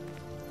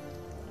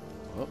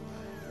 Oh,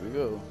 here we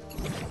go.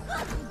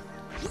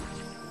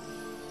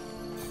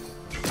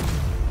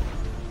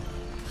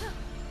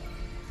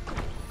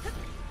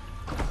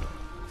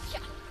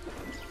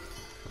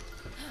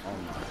 Oh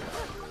my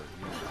god, bro.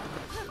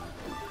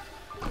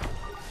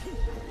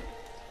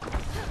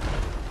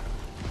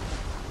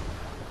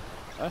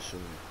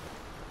 Actually,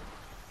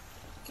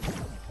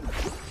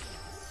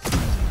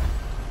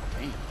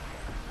 damn.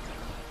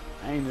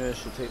 I ain't know that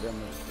should take that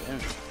much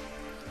damage.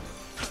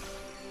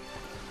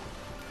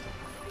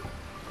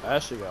 I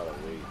actually gotta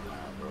wait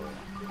now, bro.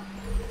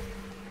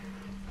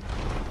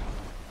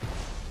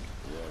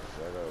 Yeah, 'cause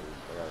I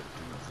gotta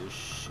do this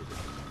shit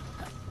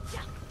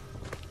again.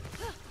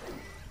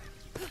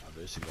 I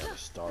basically gotta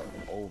start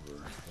over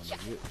from the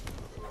get.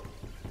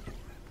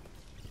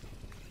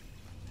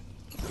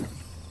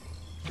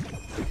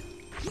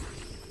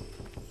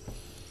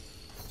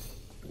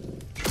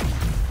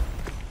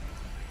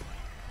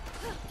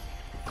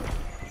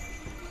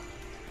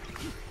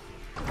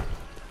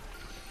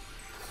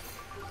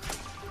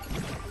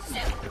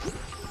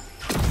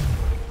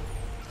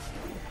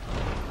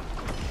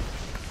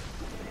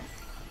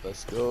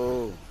 Let's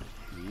go.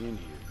 Be in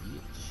here,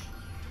 bitch.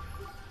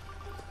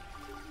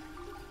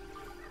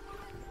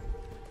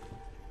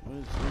 What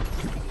is this?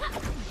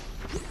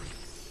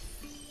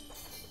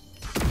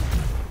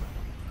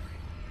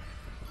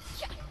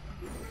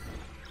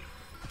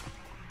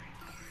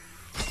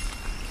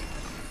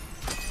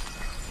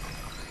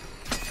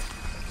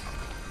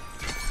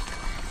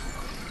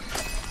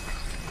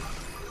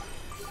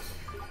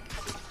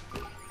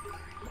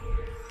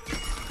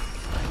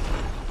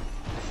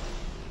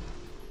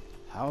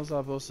 How was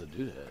I supposed to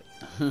do that?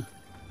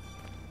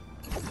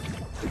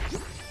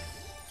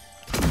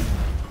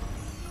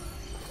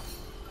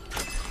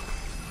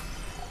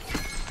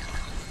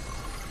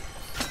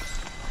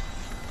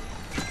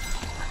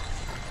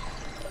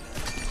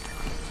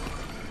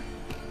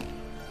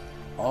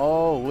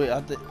 Oh wait,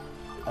 I think.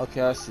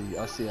 Okay, I see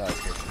how it's supposed to do.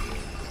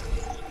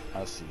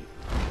 I see.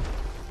 I'm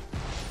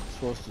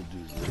supposed to do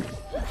this.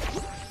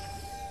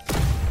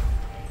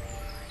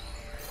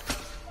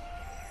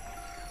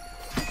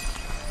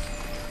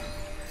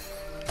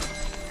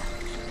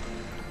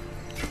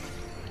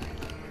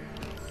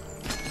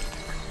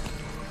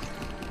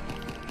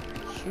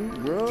 Shoot,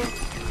 bro.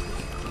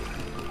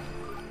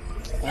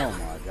 Oh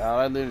my god,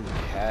 I literally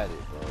had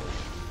it, bro.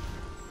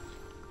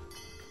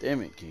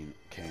 Damn it,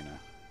 Kana.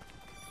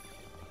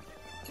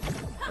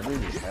 I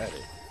literally had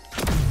it.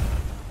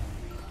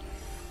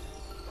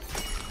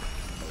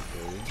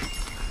 Okay.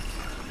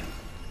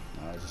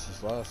 Alright, this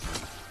is last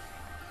one.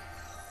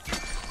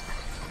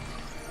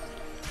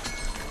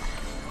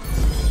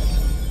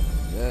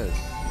 Yes.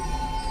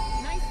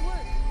 Nice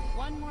work.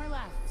 One more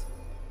left.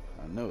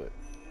 I knew it.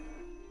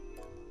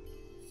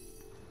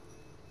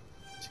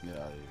 Let's get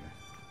out of here.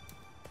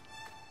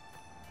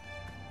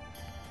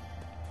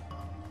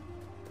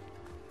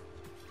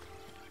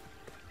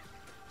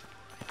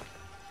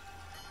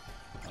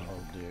 Oh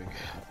dear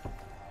God.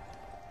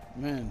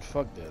 Man,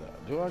 fuck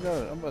that. Do I got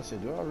it? I'm about to say,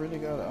 do I really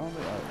got it? I don't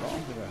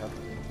think I have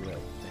to go through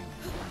that thing.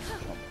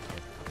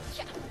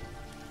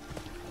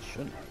 I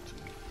shouldn't have to.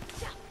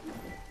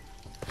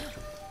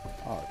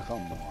 Oh,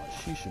 come on.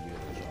 She should be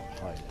able to jump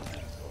higher than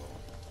that, bro.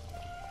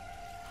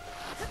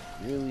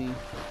 Really?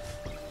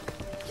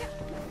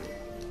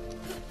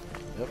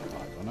 Yep,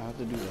 I'm gonna have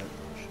to do that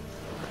bullshit.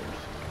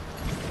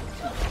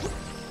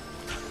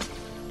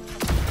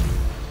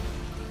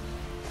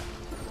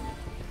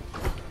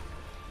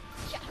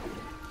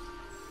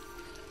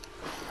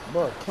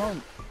 Bro, come.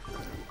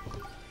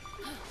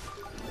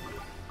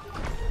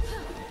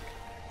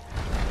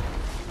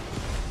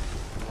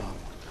 Oh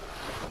my god,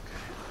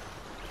 okay.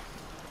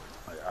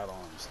 Like, I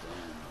don't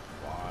understand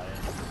why.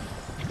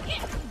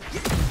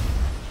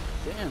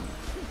 Damn.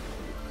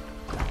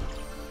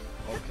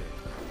 Okay.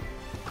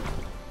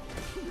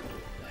 Get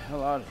the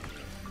hell out of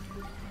here.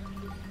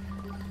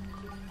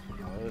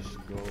 let's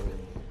go.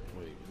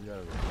 Wait, we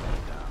gotta go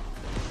back down.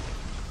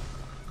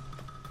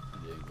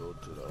 And then go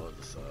to the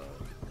other side.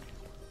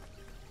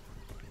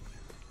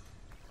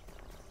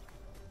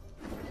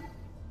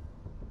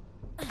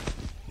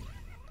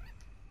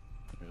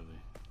 Really?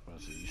 I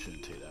see you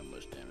shouldn't take that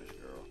much damage,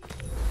 girl.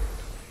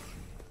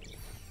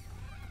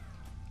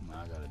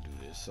 Now I gotta do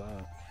this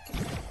side.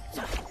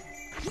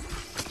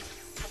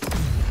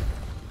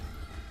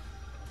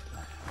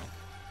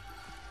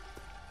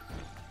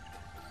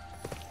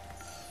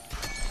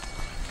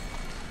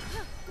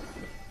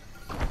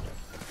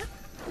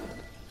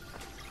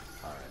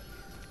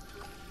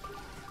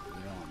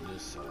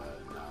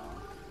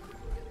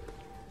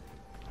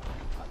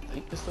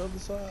 It's the other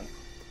side.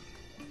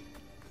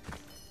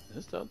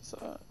 It's the other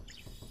side.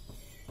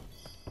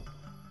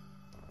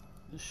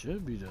 This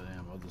should be the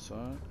damn other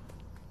side.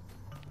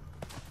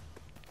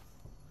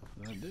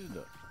 I did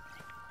that.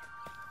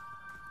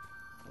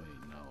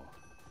 Wait, no.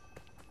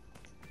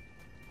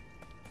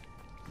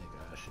 Nigga,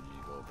 I should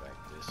just go back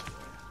this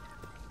way.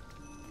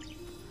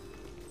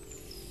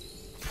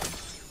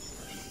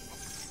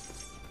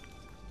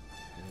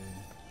 Okay.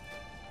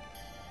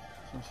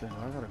 So I'm saying, I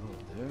gotta go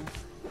there.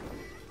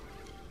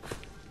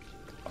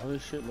 All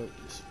this shit like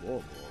it's horrible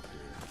up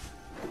here.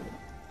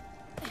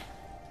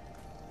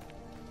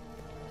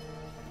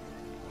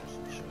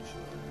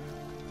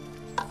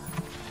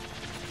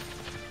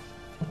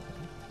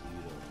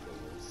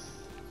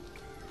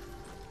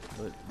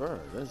 But bruh,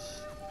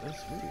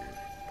 that's weird.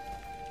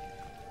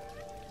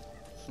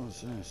 That's what I'm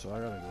saying. So I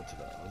gotta go to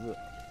the other.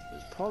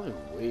 It's probably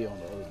way on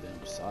the other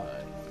damn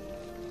side.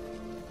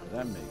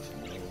 That makes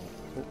no.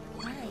 Oh,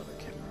 another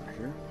camera right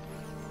here.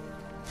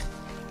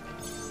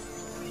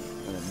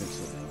 That makes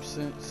no damn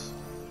sense.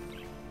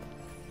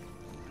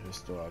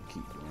 Just though I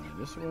keep going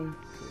this way,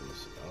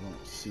 because I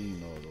don't see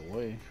no other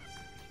way.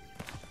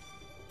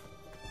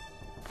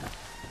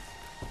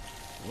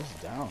 What's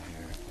down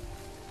here?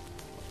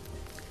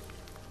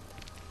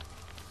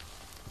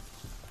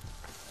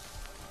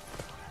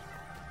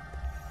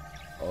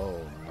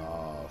 Oh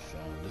nah,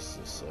 fam, this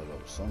is a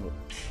setup.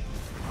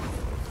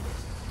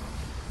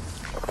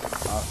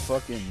 I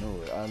fucking knew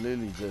it. I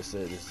literally just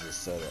said this is a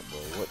setup, bro.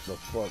 What the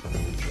fuck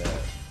is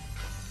that?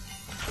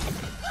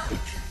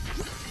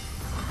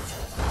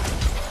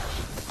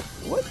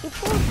 What the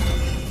fuck?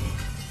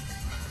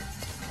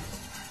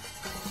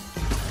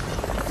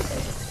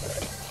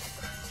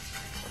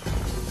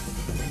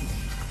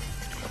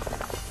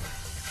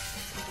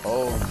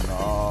 Oh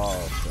nah,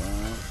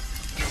 fam.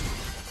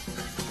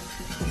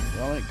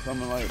 Y'all ain't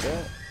coming like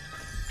that.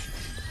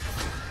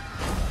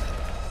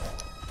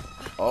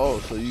 Oh,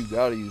 so you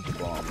gotta use the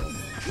bomb on them.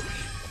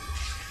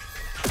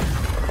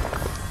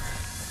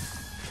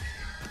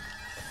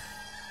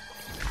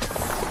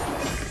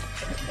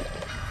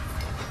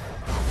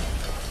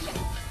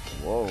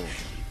 Whoa.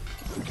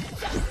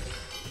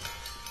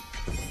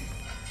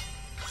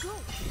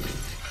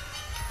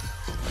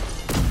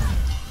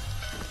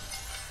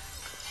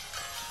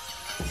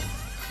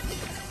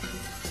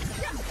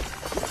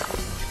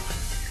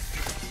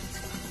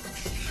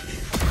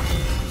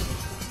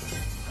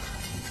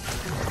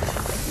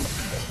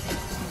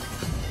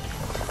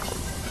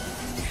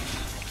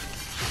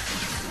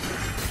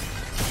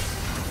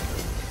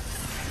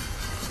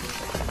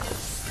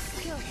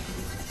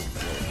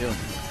 Kill me.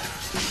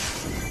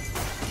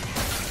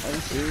 Are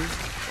you serious?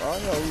 Why are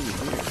y'all even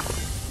here?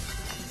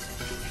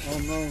 Oh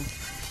no.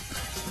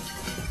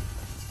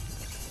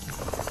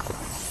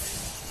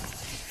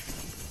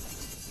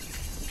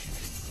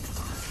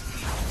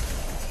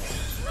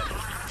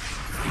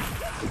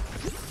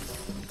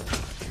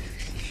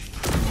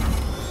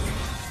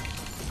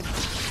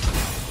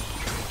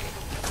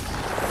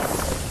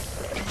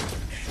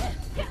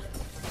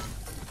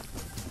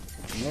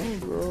 No,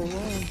 girl,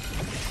 run.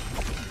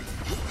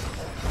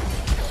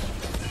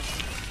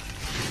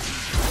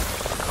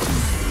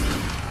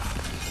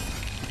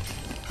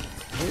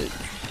 Hit.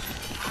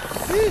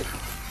 Hit.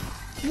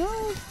 No.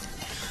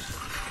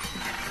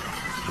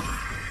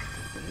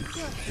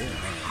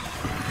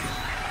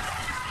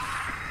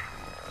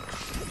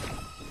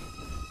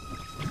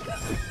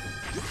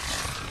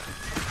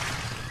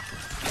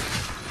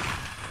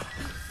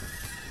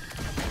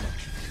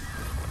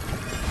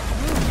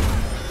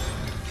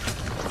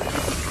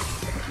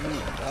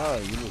 Die,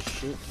 you little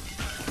shit.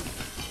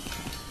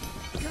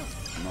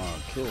 Nah,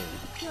 kill him.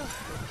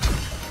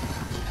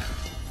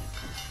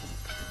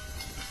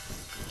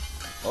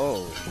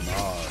 Oh,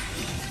 nah.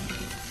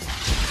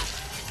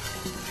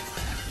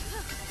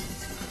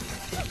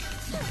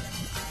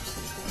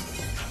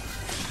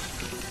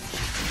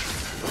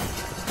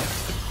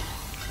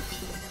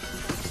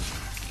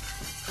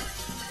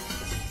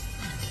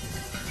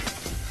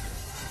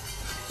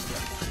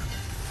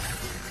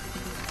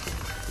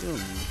 Kill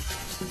me.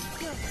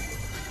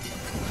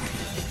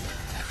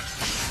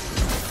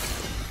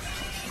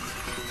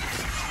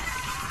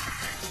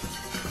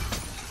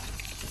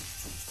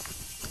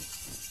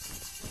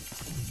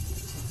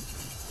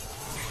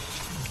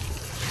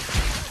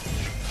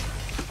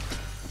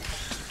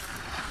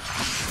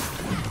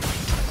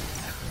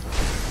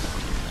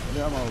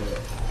 Yeah, I'm over there.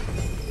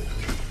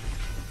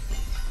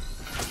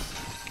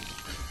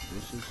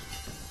 Bushes.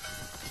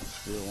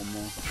 Still one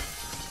more.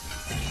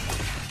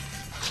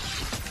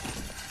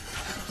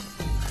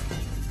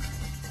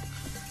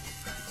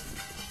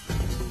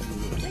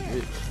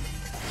 Bitch.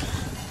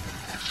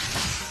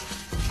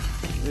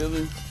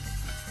 Really?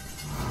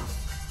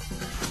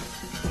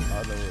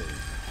 Out of the way.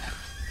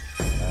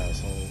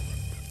 Asshole.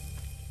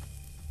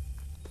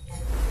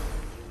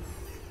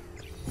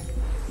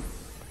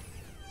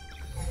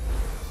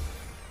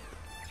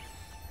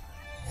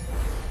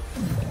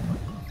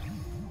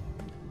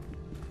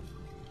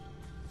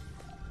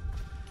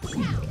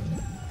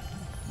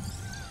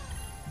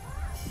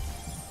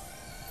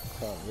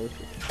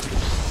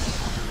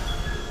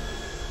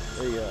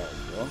 There you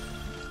go.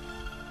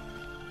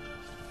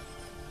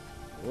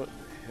 What the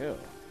hell?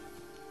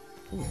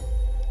 Ooh.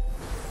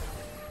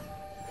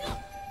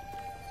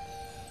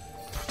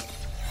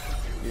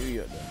 Here you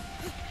go, then.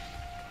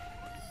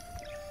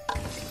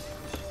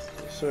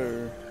 Yes,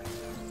 sir.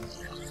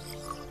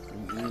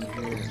 In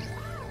here.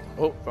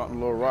 Oh, found a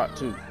little rock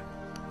too.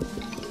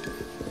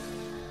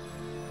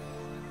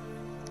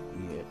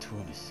 Yeah,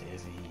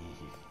 27.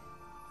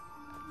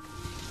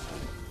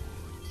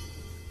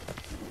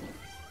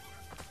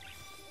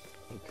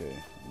 Okay,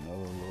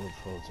 another little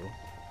puzzle.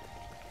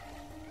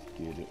 Let's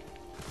get it.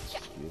 Let's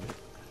get it.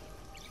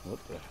 What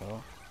the hell?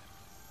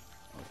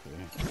 Okay.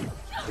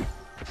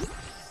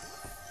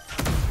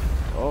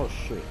 Oh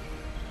shit.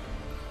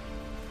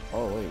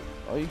 Oh wait,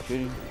 are you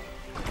kidding me?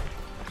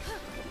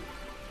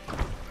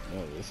 No,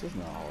 this is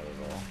not hard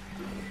at all.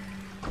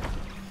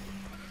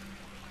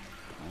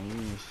 I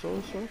mean, it's so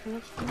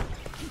sarcastic.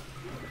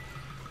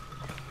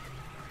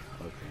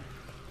 Okay.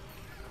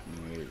 We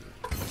made it.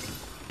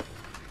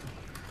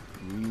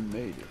 We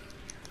made it.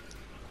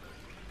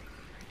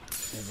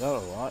 Is that a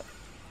lot?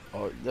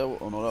 Oh, that,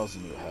 oh no, that was a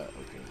new hat.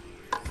 Okay.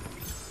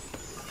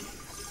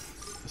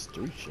 It's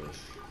 3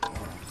 chests. Wow.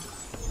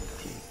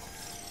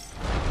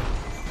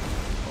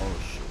 Oh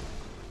shit.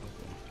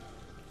 Okay.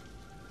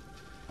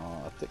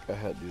 I think I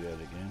had to do that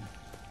again.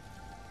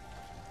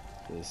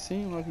 It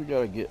seemed like we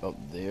gotta get up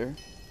there.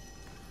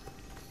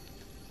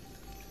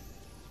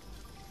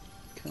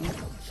 Okay.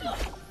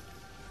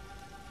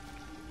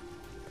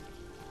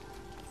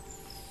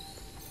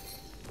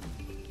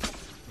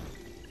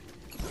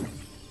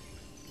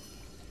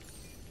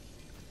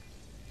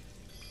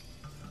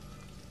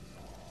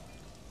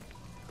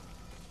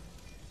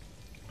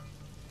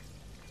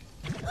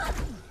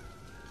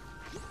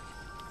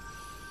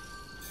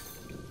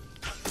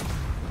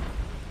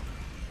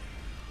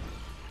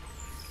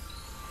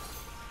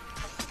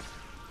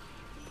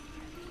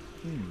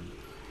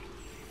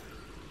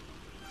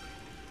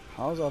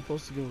 How was I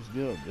supposed to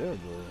get up there,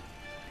 though?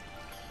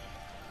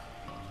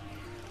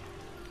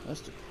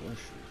 That's the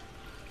question.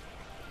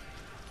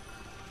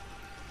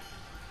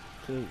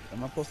 Dude,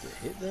 am I supposed to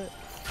hit that?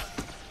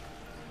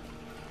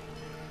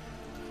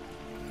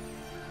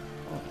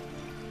 Oh.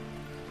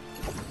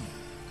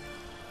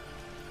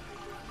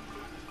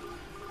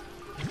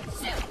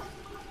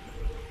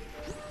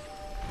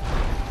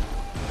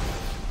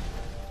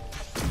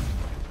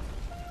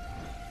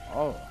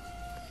 Oh.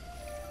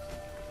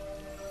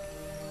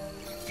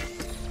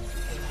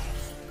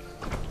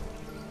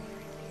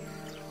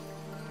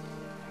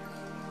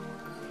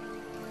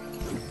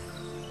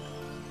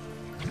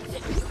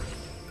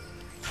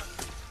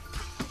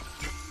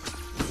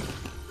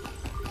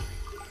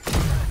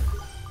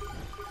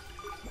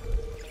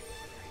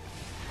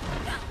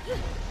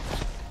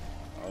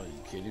 Are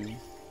you kidding me?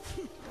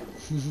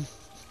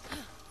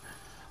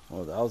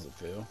 Well, that was a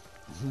fail.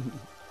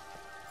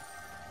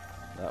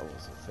 That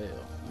was a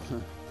fail.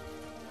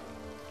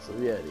 So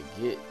we had to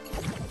get.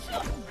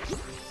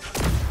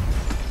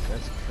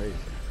 That's crazy.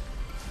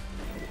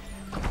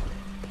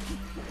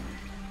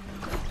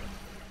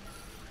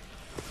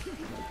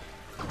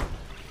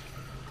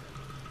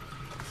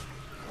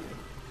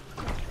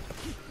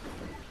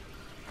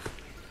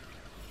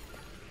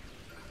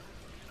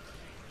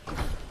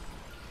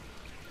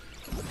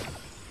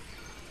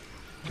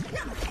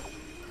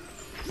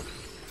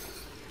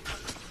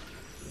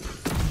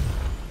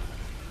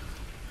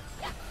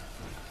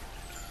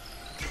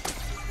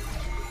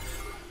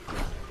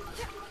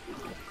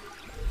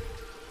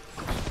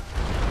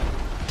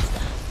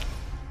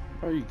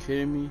 Are you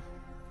kidding me?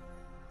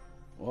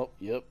 Well,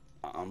 yep.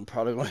 I'm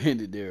probably gonna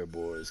end it there,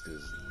 boys,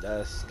 because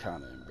that's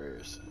kind of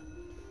embarrassing.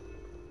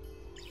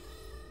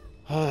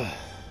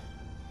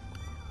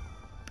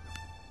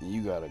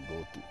 You gotta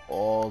go through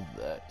all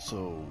that.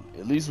 So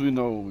at least we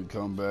know when we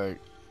come back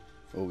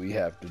what we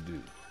have to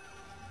do.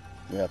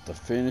 We have to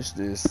finish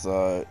this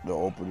side to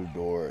open the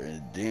door,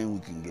 and then we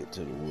can get to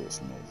the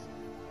Woodsmith.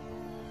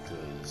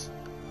 Because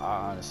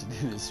I honestly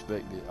didn't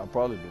expect it. I've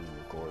probably been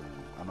recording.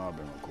 I know I've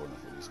been recording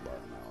for at least about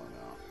an hour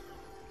now.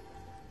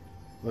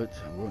 But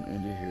I'm going to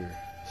end it here.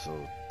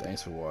 So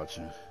thanks for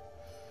watching.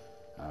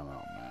 I'm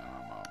out, man.